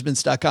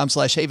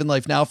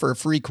stackybenjamins.com/havenlife now for a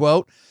free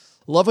quote.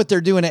 Love what they're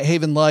doing at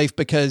Haven Life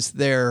because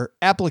their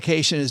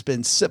application has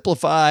been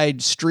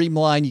simplified,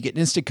 streamlined. You get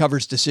an instant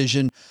coverage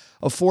decision,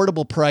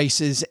 affordable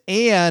prices,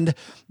 and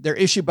they're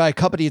issued by a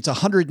company. It's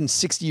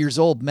 160 years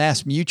old,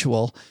 Mass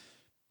Mutual.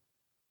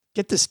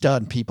 Get this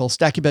done, people.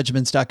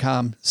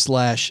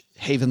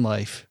 StackingBenjamins.com/Haven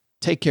Life.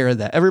 Take care of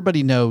that.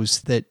 Everybody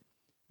knows that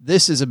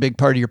this is a big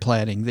part of your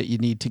planning that you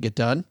need to get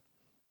done.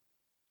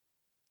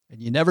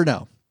 And you never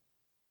know.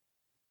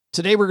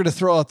 Today, we're going to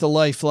throw out the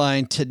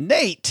lifeline to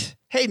Nate.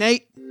 Hey,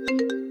 Nate.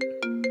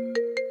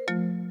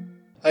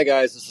 Hi,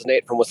 guys. This is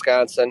Nate from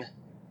Wisconsin.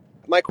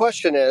 My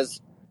question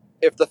is,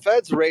 if the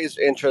Feds raise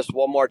interest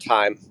one more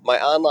time, my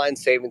online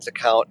savings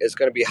account is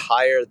going to be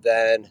higher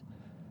than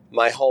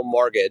my home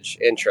mortgage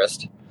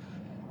interest.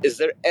 Is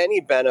there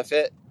any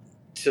benefit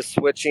to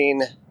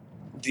switching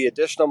the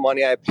additional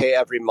money I pay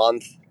every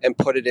month and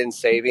put it in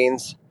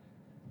savings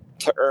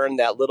to earn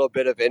that little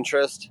bit of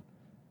interest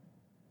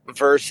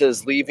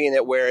versus leaving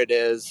it where it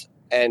is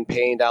and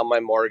paying down my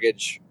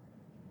mortgage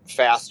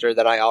faster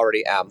than I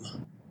already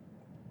am?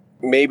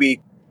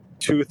 Maybe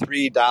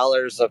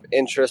 $2-3 of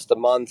interest a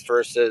month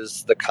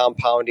versus the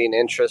compounding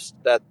interest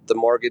that the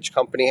mortgage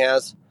company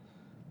has.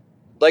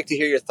 I'd like to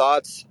hear your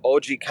thoughts.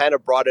 OG kind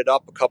of brought it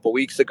up a couple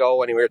weeks ago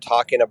when we were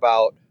talking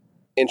about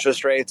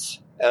interest rates,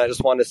 and I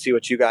just wanted to see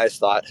what you guys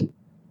thought.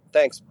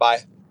 Thanks. Bye.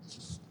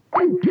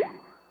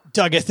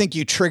 Doug, I think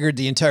you triggered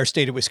the entire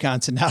state of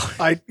Wisconsin now.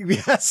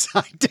 Yes,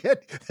 I did.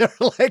 They're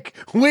like,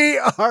 we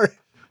are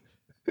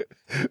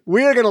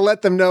going to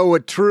let them know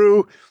what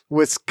true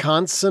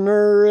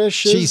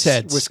Wisconsinerish is.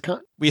 Cheeseheads.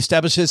 We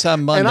established this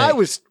on Monday. And I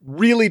was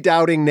really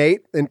doubting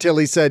Nate until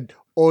he said,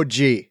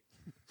 OG.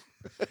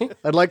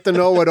 I'd like to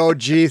know what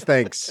OG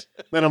thinks.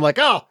 Then I'm like,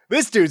 oh,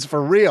 this dude's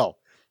for real.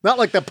 Not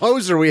like the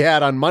poser we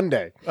had on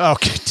Monday.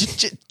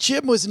 Okay.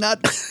 Jim was not.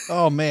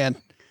 Oh, man.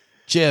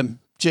 Jim,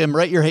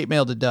 write your hate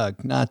mail to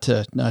Doug, not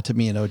to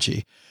me and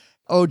OG.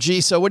 OG,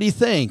 so what do you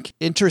think?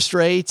 Interest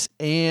rates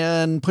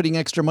and putting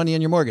extra money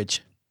on your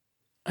mortgage?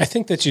 I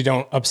think that you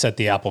don't upset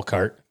the apple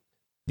cart.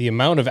 The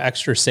amount of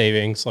extra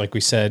savings, like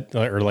we said,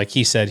 or like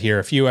he said here,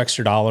 a few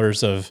extra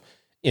dollars of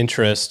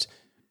interest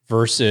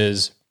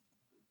versus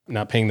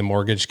not paying the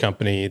mortgage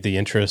company the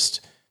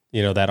interest,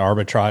 that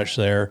arbitrage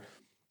there,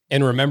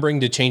 and remembering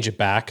to change it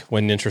back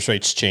when interest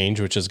rates change,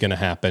 which is going to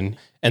happen,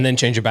 and then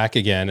change it back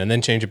again, and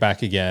then change it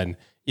back again,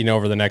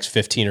 over the next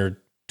 15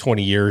 or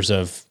 20 years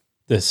of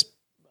this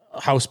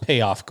house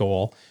payoff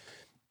goal.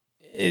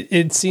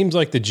 It seems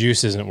like the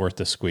juice isn't worth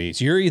the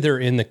squeeze. You're either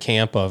in the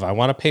camp of, I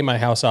want to pay my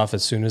house off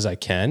as soon as I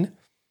can,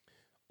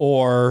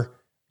 or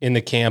in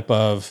the camp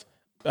of,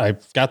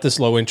 I've got this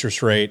low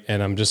interest rate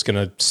and I'm just going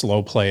to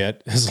slow play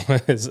it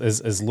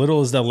as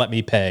little as they'll let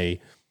me pay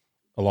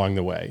along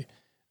the way.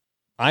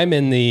 I'm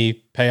in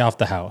the pay off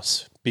the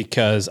house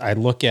because I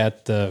look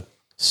at the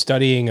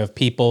studying of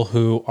people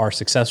who are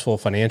successful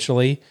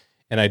financially,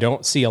 and I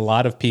don't see a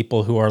lot of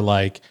people who are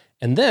like,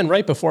 and then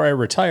right before I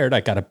retired, I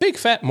got a big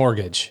fat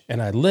mortgage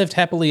and I lived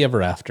happily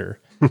ever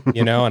after,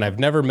 and I've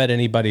never met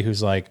anybody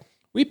who's like,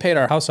 we paid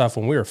our house off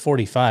when we were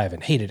 45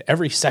 and hated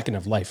every second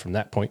of life from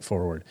that point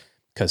forward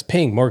because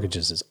paying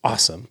mortgages is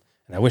awesome.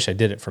 And I wish I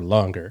did it for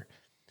longer.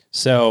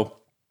 So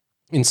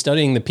in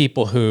studying the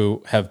people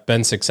who have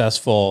been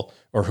successful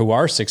or who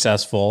are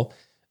successful,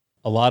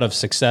 a lot of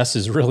success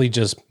is really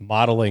just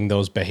modeling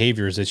those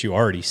behaviors that you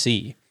already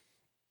see.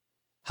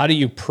 How do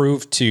you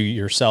prove to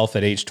yourself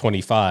at age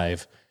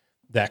 25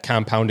 that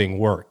compounding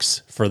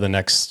works for the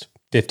next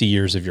 50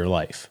 years of your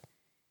life?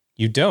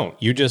 You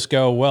don't. You just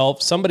go, well,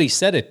 somebody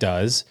said it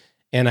does,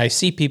 and I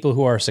see people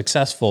who are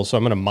successful, so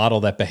I'm going to model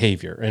that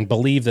behavior and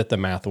believe that the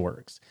math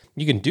works.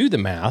 You can do the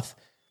math,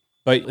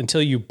 but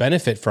until you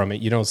benefit from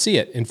it, you don't see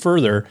it. And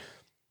further,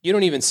 you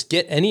don't even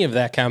get any of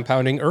that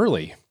compounding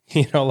early.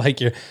 Like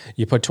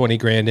you put 20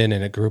 grand in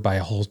and it grew by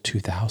a whole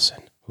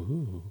 2,000.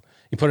 Ooh.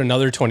 You put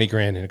another 20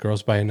 grand and it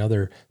grows by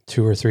another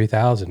 2,000 or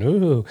 3,000.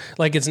 Ooh.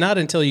 Like it's not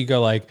until you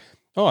go like,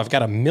 oh, I've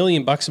got $1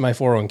 million in my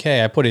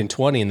 401k. I put in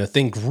 20 and the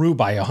thing grew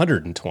by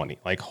 120.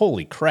 Like,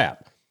 holy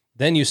crap.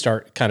 Then you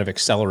start kind of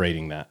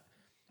accelerating that.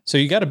 So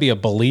you got to be a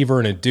believer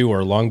and a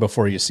doer long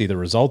before you see the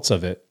results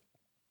of it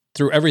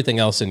through everything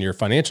else in your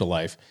financial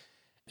life.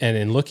 And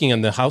in looking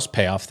on the house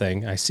payoff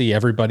thing, I see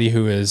everybody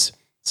who is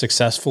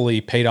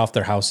successfully paid off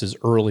their houses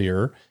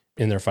earlier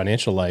in their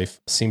financial life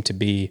seem to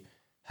be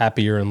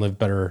happier and live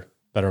better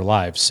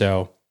lives.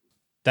 So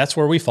that's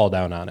where we fall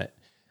down on it.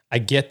 I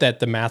get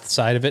that the math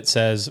side of it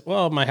says,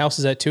 well, my house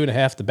is at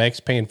 2.5, the bank's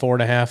paying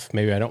 4.5.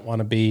 Maybe I don't want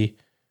to be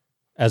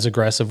as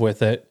aggressive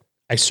with it.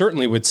 I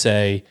certainly would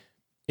say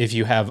if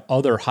you have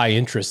other high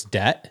interest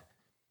debt,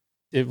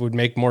 it would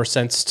make more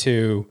sense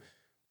to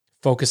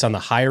focus on the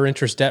higher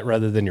interest debt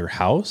rather than your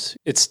house.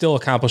 It's still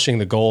accomplishing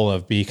the goal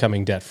of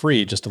becoming debt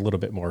free just a little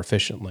bit more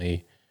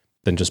efficiently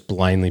than just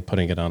blindly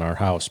putting it on our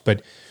house.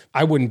 But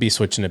I wouldn't be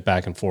switching it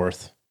back and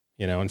forth.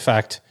 In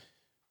fact,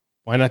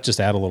 why not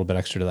just add a little bit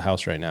extra to the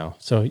house right now?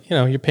 So,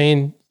 you're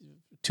paying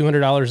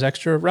 $200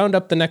 extra, round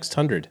up the next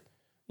 100,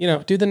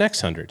 do the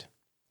next 100,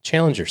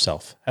 challenge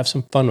yourself, have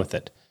some fun with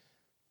it,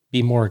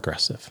 be more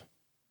aggressive.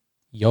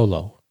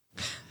 YOLO.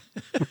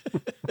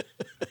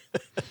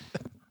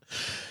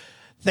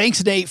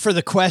 Thanks, Nate, for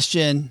the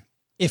question.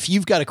 If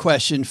you've got a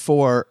question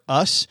for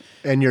us,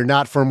 and you're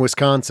not from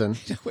Wisconsin,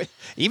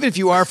 even if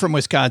you are from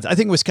Wisconsin, I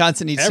think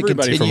Wisconsin needs Everybody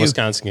to from continue.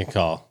 Wisconsin can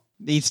call.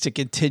 Needs to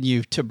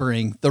continue to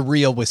bring the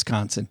real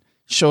Wisconsin.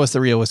 Show us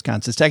the real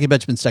Wisconsin.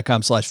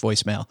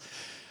 StackingBenjamins.com/voicemail.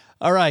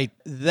 All right.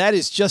 That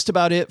is just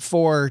about it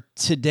for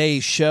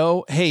today's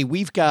show. Hey,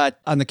 we've got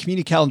on the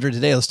community calendar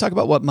today, let's talk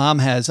about what Mom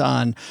has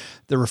on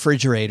the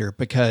refrigerator,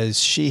 because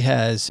she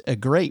has a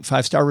great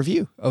 5-star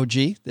review,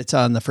 OG, that's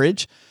on the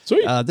fridge.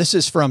 Sweet. This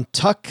is from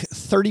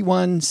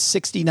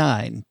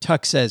Tuck3169.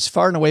 Tuck says,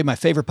 far and away my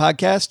favorite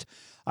podcast.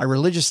 I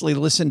religiously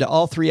listen to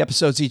all 3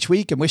 episodes each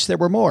week and wish there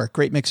were more.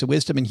 Great mix of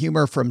wisdom and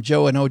humor from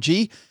Joe and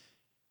OG.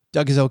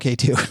 Doug is okay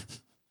too.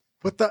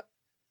 what the?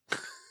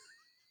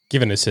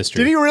 Given his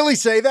history. Did he really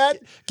say that?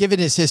 Given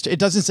his history. It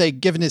doesn't say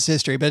given his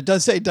history, but it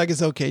does say Doug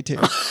is okay too.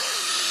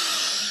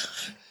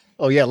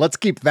 Oh yeah, let's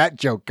keep that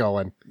joke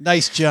going.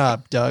 Nice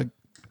job, Doug.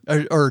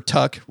 Or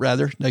Tuck,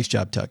 rather. Nice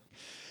job, Tuck.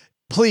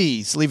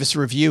 Please leave us a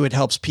review. It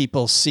helps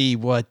people see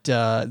what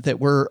that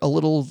we're a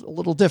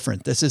little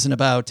different. This isn't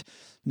about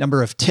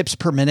number of tips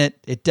per minute.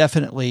 It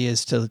definitely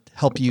is to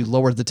help you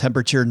lower the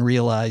temperature and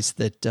realize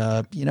that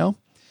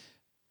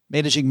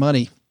managing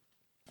money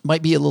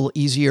might be a little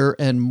easier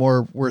and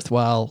more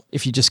worthwhile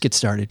if you just get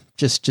started.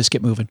 Just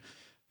get moving.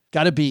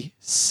 Got to be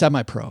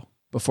semi-pro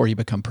before you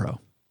become pro.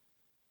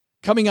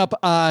 Coming up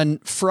on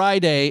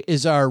Friday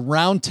is our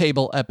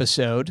roundtable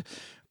episode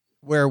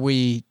where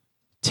we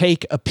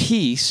take a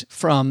piece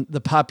from the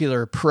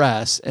popular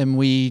press and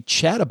we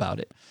chat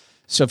about it.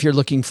 So if you're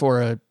looking for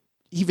a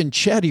even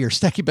chattier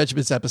Stacking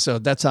Benjamins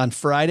episode, that's on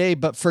Friday.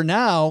 But for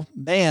now,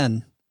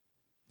 man,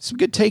 some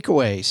good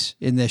takeaways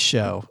in this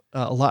show.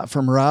 A lot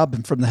from Rob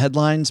and from the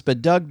headlines.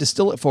 But Doug,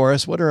 distill it for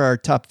us. What are our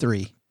top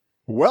 3?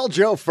 Well,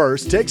 Joe,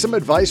 first, take some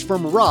advice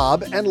from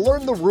Rob and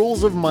learn the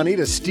rules of money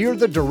to steer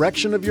the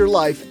direction of your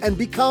life and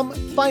become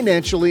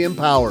financially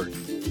empowered.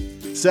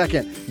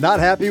 Second, not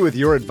happy with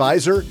your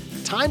advisor?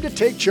 Time to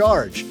take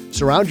charge.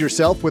 Surround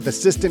yourself with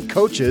assistant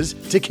coaches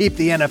to keep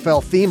the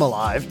NFL theme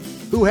alive,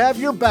 who have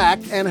your back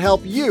and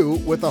help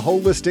you with a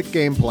holistic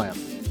game plan.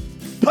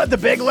 But the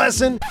big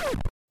lesson?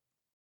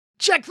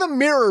 Check the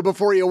mirror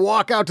before you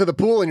walk out to the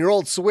pool in your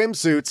old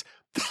swimsuits.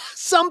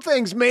 Some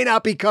things may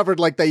not be covered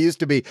like they used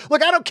to be.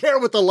 Look, I don't care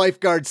what the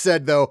lifeguard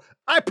said, though.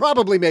 I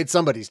probably made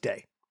somebody's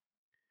day.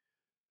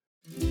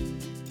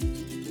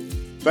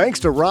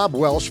 Thanks to Rob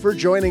Welch for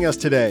joining us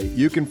today.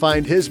 You can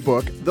find his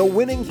book, The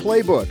Winning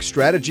Playbook,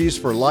 Strategies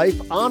for Life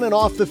on and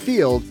Off the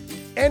Field,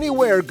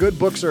 anywhere good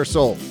books are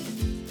sold.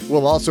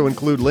 We'll also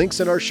include links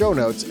in our show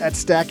notes at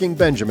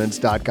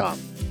stackingbenjamins.com.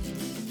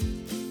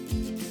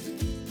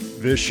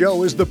 This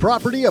show is the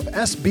property of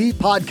SB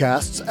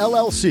Podcasts,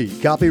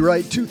 LLC,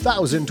 copyright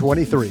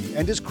 2023,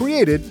 and is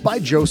created by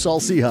Joe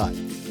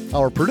Salcihai.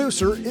 Our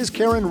producer is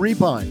Karen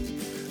Repine.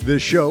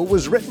 This show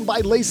was written by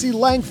Lacey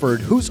Langford,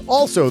 who's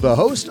also the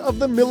host of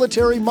the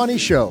Military Money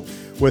Show,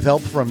 with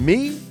help from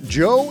me,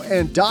 Joe,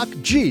 and Doc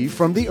G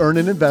from the Earn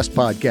and Invest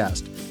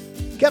podcast.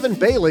 Kevin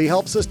Bailey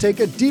helps us take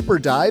a deeper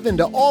dive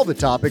into all the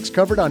topics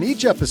covered on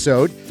each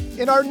episode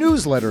in our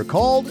newsletter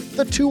called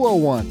The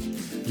 201.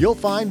 You'll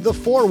find the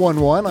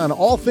 411 on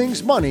all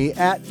things money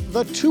at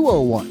the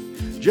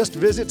 201. Just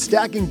visit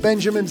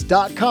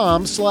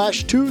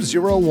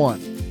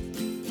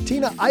stackingbenjamins.com/201.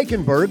 Tina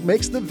Eichenberg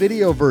makes the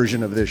video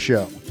version of this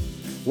show.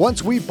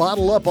 Once we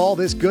bottle up all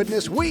this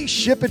goodness, we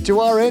ship it to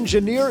our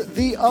engineer,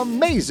 the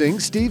amazing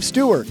Steve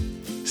Stewart.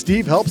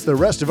 Steve helps the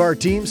rest of our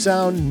team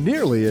sound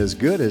nearly as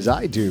good as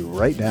I do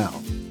right now.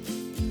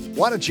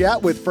 Want to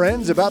chat with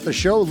friends about the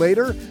show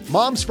later?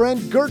 Mom's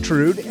friend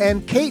Gertrude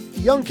and Kate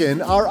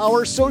Yunkin are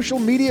our social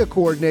media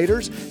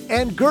coordinators,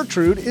 and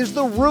Gertrude is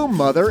the room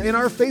mother in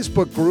our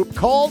Facebook group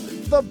called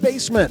The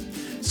Basement.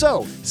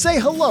 So,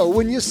 say hello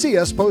when you see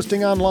us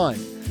posting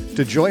online.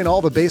 To join all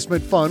the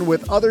basement fun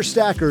with other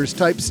stackers,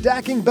 type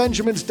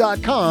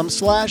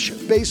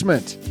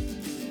stackingbenjamins.com/basement.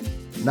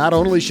 Not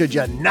only should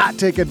you not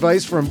take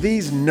advice from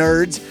these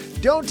nerds,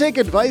 don't take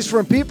advice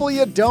from people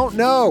you don't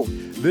know.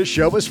 This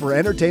show is for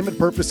entertainment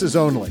purposes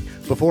only.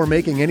 Before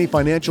making any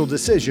financial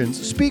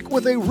decisions, speak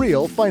with a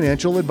real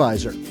financial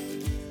advisor.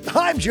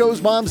 I'm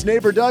Joe's mom's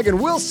neighbor, Doug,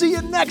 and we'll see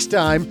you next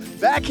time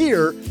back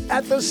here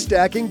at the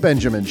Stacking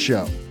Benjamins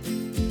Show.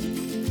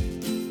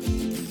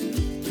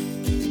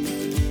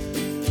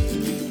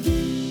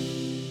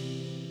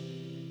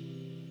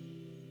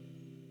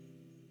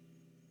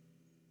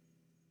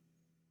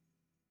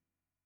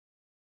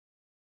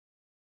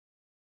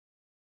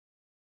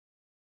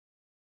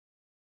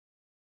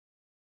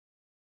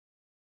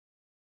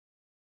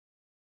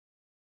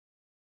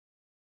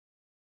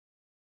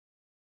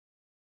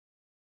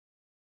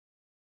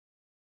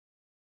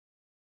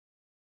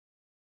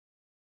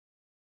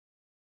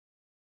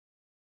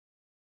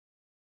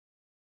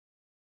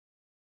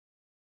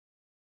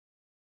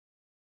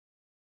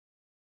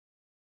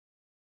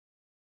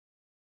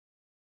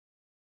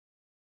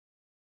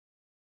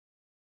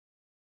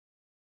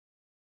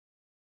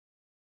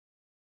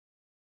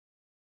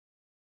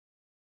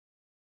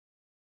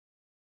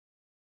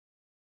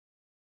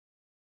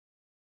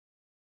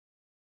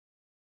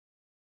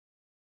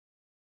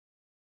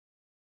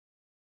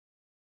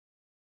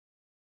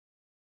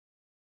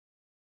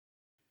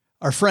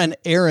 Our friend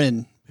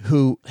Erin,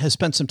 who has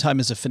spent some time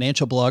as a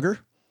financial blogger,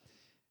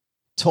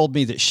 told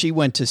me that she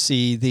went to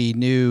see the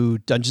new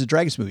Dungeons &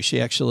 Dragons movie.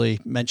 She actually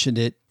mentioned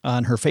it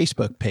on her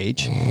Facebook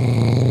page.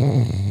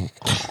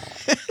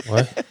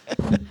 What?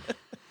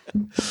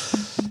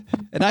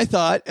 And I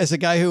thought, as a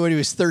guy who, when he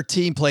was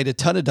 13, played a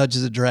ton of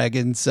Dungeons &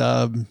 Dragons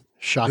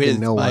Shocking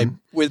no one.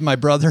 with my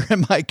brother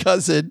and my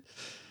cousin.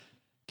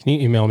 Can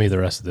you email me the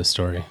rest of this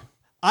story?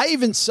 I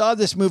even saw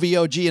this movie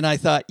OG and I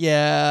thought,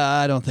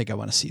 yeah, I don't think I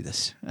want to see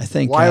this. I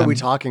think. Why are we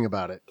talking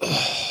about it?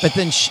 But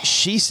then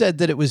she said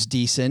that it was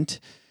decent.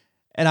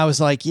 And I was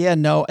like, yeah,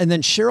 no. And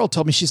then Cheryl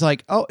told me, she's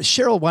like, oh,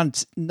 Cheryl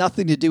wants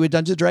nothing to do with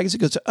Dungeons & Dragons. She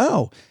goes,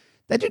 oh,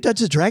 that new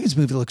Dungeons & Dragons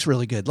movie looks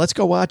really good. Let's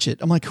go watch it.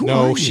 I'm like, who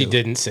are you? No, she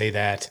didn't say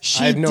that.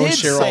 She I've known did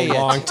Cheryl say a it.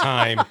 long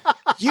time.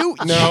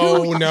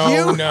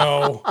 No.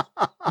 No.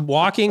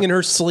 Walking in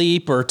her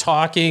sleep or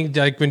talking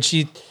like when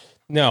she...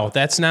 No,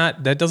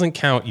 that doesn't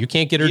count. You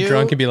can't get her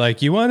drunk and be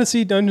like, you want to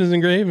see Dungeons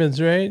 &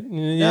 Dragons, right?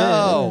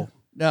 No,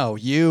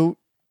 you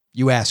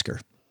ask her.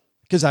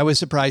 Because I was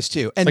surprised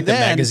too. And it's like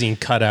then, the magazine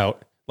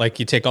cutout. Like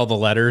you take all the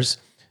letters.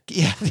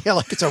 Yeah,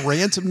 like it's a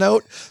ransom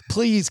note.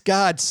 Please,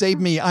 God, save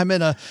me. I'm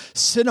in a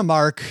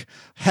Cinemark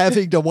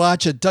having to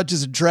watch a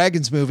Dungeons &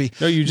 Dragons movie.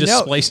 No, you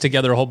just splice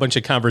together a whole bunch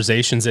of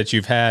conversations that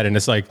you've had. And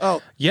it's like,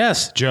 oh,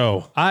 yes,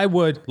 Joe, I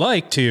would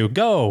like to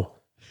go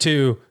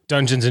to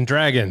Dungeons &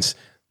 Dragons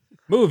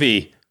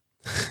movie.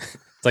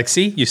 It's like,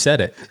 see, you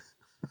said it.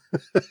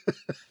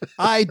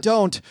 I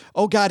don't.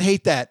 Oh, God,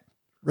 hate that.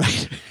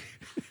 Right.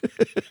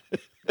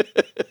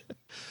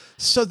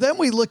 So then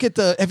we look at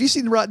have you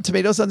seen the Rotten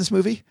Tomatoes on this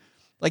movie?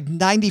 Like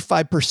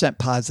 95%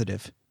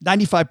 positive.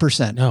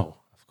 95%. No,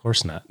 of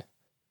course not.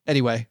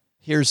 Anyway,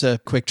 here's a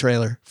quick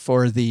trailer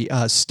for the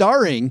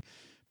starring,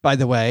 by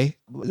the way,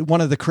 one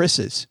of the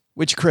Chris's.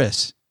 Which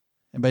Chris?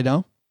 Anybody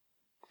know?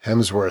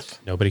 Hemsworth.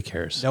 Nobody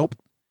cares. Nope.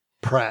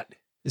 Pratt.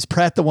 Is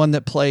Pratt the one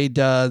that played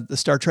the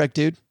Star Trek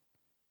dude?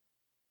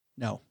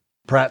 No.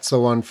 Pratt's the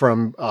one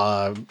from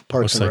Parks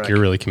Looks and like Rec. you're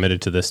really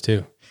committed to this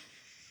too.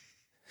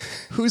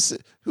 Who's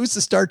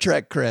the Star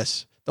Trek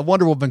Chris? The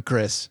Wonder Woman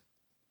Chris?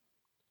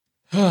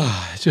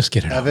 Just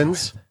get it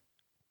Evans. over with.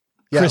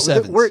 Yeah, Chris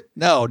Evans.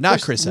 No,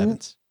 not Chris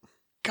Evans.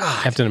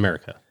 God. Captain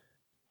America.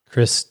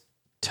 Chris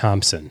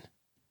Thompson.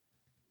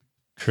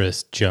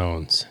 Chris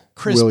Jones.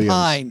 Chris Williams.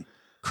 Pine.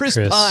 Chris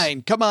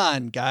Pine. Come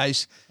on,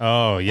 guys.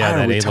 Oh, yeah, Why are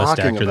that we A-list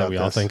talking actor that about we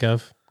all this? think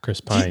of. Chris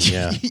Pine,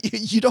 yeah.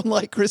 You don't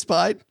like Chris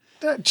Pine?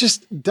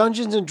 Just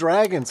Dungeons and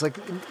Dragons. Like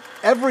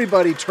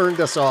everybody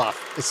turned us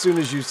off as soon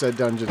as you said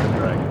Dungeons and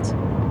Dragons.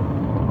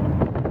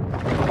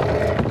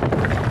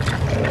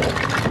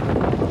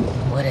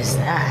 What is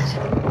that?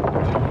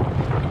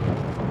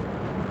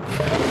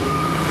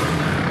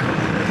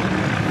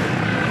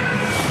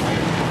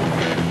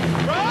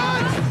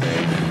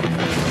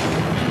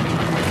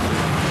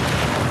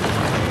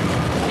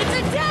 It's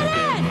a dead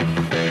end!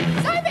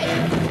 Simon!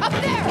 Up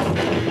there!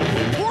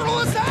 Portal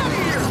us out of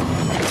here!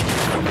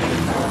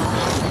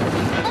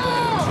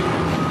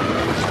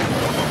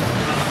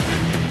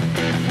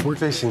 We're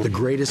facing the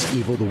greatest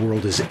evil the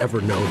world has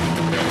ever known.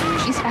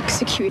 She's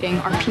executing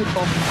our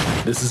people.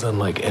 This is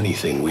unlike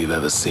anything we've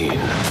ever seen.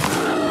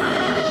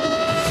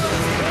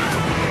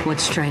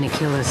 What's trying to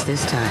kill us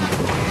this time?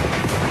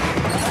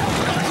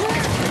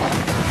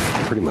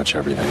 Pretty much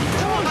everything.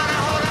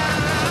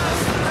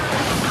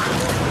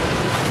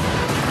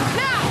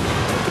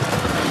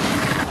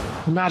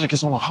 The magic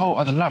is on a whole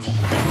other level.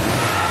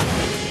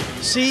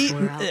 See,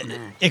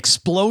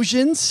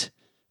 explosions.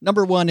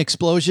 Number 1,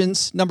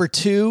 explosions. Number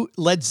 2,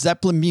 Led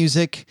Zeppelin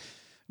music.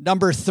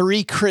 Number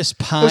 3, Chris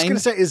Pine. I was going to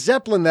say, is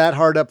Zeppelin that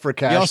hard up for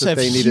cash You also that have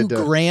they needed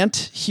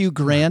to? Hugh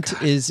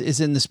Grant is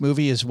in this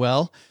movie as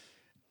well.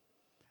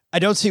 I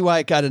don't see why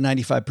it got a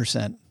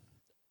 95%.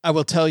 I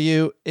will tell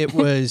you, it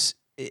was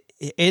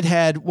it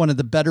had one of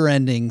the better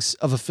endings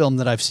of a film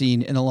that I've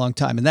seen in a long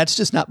time, and that's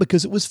just not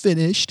because it was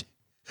finished,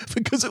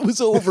 because it was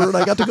over and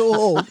I got to go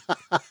home.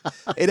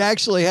 It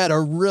actually had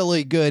a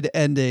really good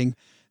ending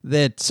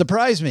that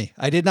surprised me.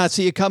 I did not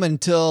see it coming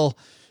until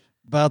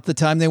about the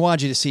time they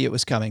wanted you to see it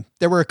was coming.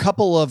 There were a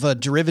couple of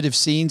derivative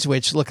scenes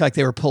which looked like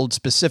they were pulled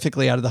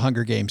specifically out of the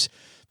Hunger Games.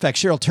 In fact,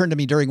 Cheryl turned to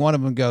me during one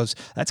of them and goes,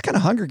 that's kind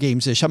of Hunger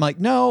Games-ish. I'm like,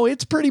 no,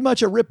 it's pretty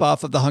much a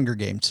ripoff of the Hunger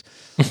Games.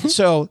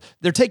 So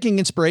they're taking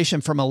inspiration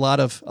from a lot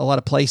of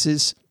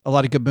places, a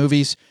lot of good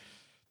movies.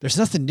 There's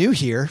nothing new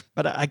here,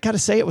 but I got to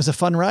say it was a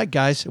fun ride,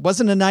 guys. It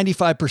wasn't a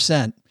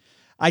 95%.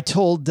 I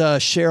told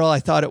Cheryl I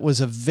thought it was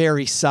a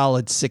very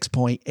solid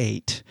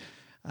 6.8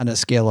 on a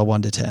scale of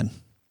 1 to 10.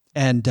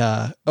 And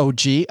OG,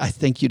 I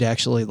think you'd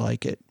actually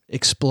like it.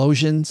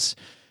 Explosions,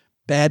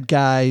 bad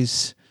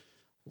guys,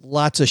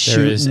 lots of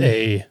shooting. There is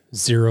a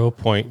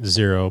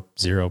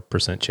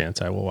 0.00%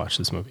 chance I will watch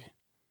this movie.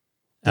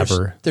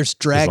 There's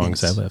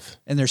dragons. As long as I live.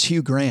 And there's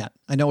Hugh Grant.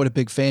 I know what a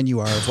big fan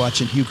you are of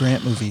watching Hugh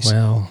Grant movies.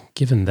 Well,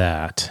 given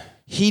that.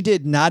 He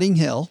did Notting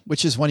Hill,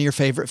 which is one of your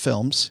favorite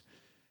films.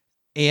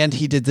 And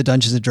he did the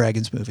Dungeons and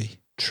Dragons movie.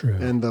 True.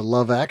 And the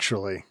Love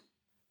Actually.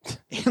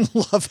 And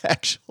Love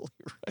Actually,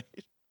 right.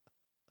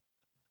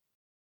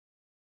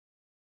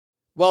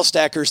 Well,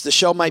 Stackers, the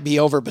show might be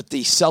over, but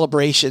the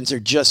celebrations are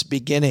just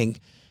beginning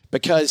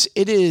because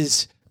it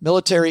is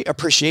Military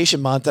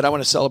Appreciation Month, and I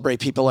want to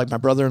celebrate people like my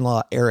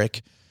brother-in-law,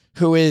 Eric,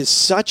 who is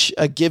such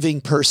a giving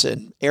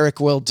person.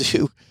 Eric will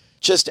do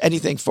just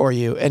anything for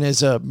you. And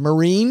as a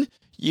Marine,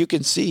 you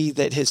can see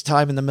that his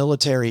time in the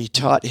military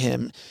taught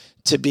him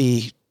to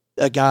be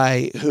a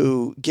guy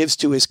who gives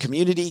to his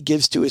community,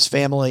 gives to his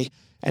family,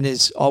 and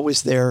is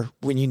always there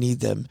when you need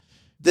them.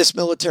 This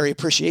Military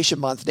Appreciation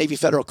Month, Navy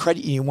Federal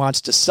Credit Union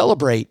wants to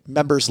celebrate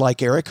members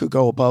like Eric who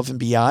go above and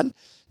beyond.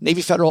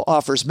 Navy Federal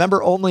offers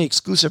member-only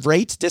exclusive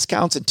rates,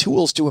 discounts, and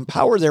tools to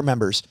empower their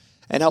members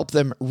and help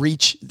them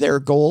reach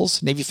their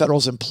goals. Navy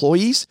Federal's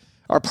employees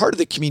are part of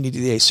the community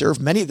they serve.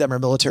 Many of them are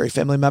military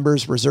family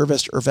members,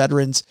 reservists, or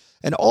veterans,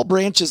 and all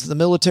branches of the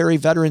military,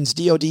 veterans,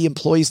 DoD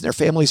employees, and their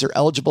families are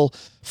eligible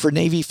for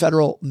Navy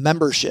Federal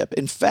membership.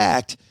 In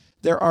fact,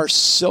 there are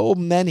so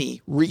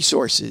many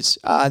resources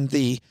on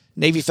the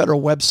Navy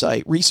Federal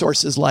website,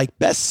 resources like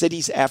Best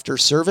Cities After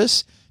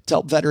Service to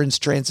help veterans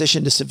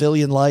transition to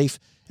civilian life,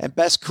 and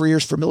Best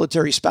Careers for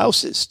Military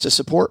Spouses to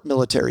support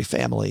military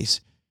families.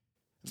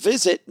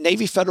 Visit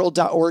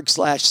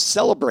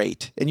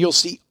NavyFederal.org/celebrate, and you'll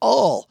see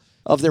all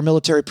of their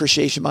Military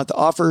Appreciation Month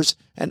offers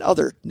and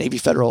other Navy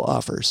Federal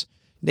offers.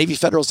 Navy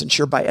Federal is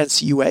insured by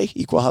NCUA,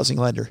 Equal Housing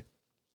Lender.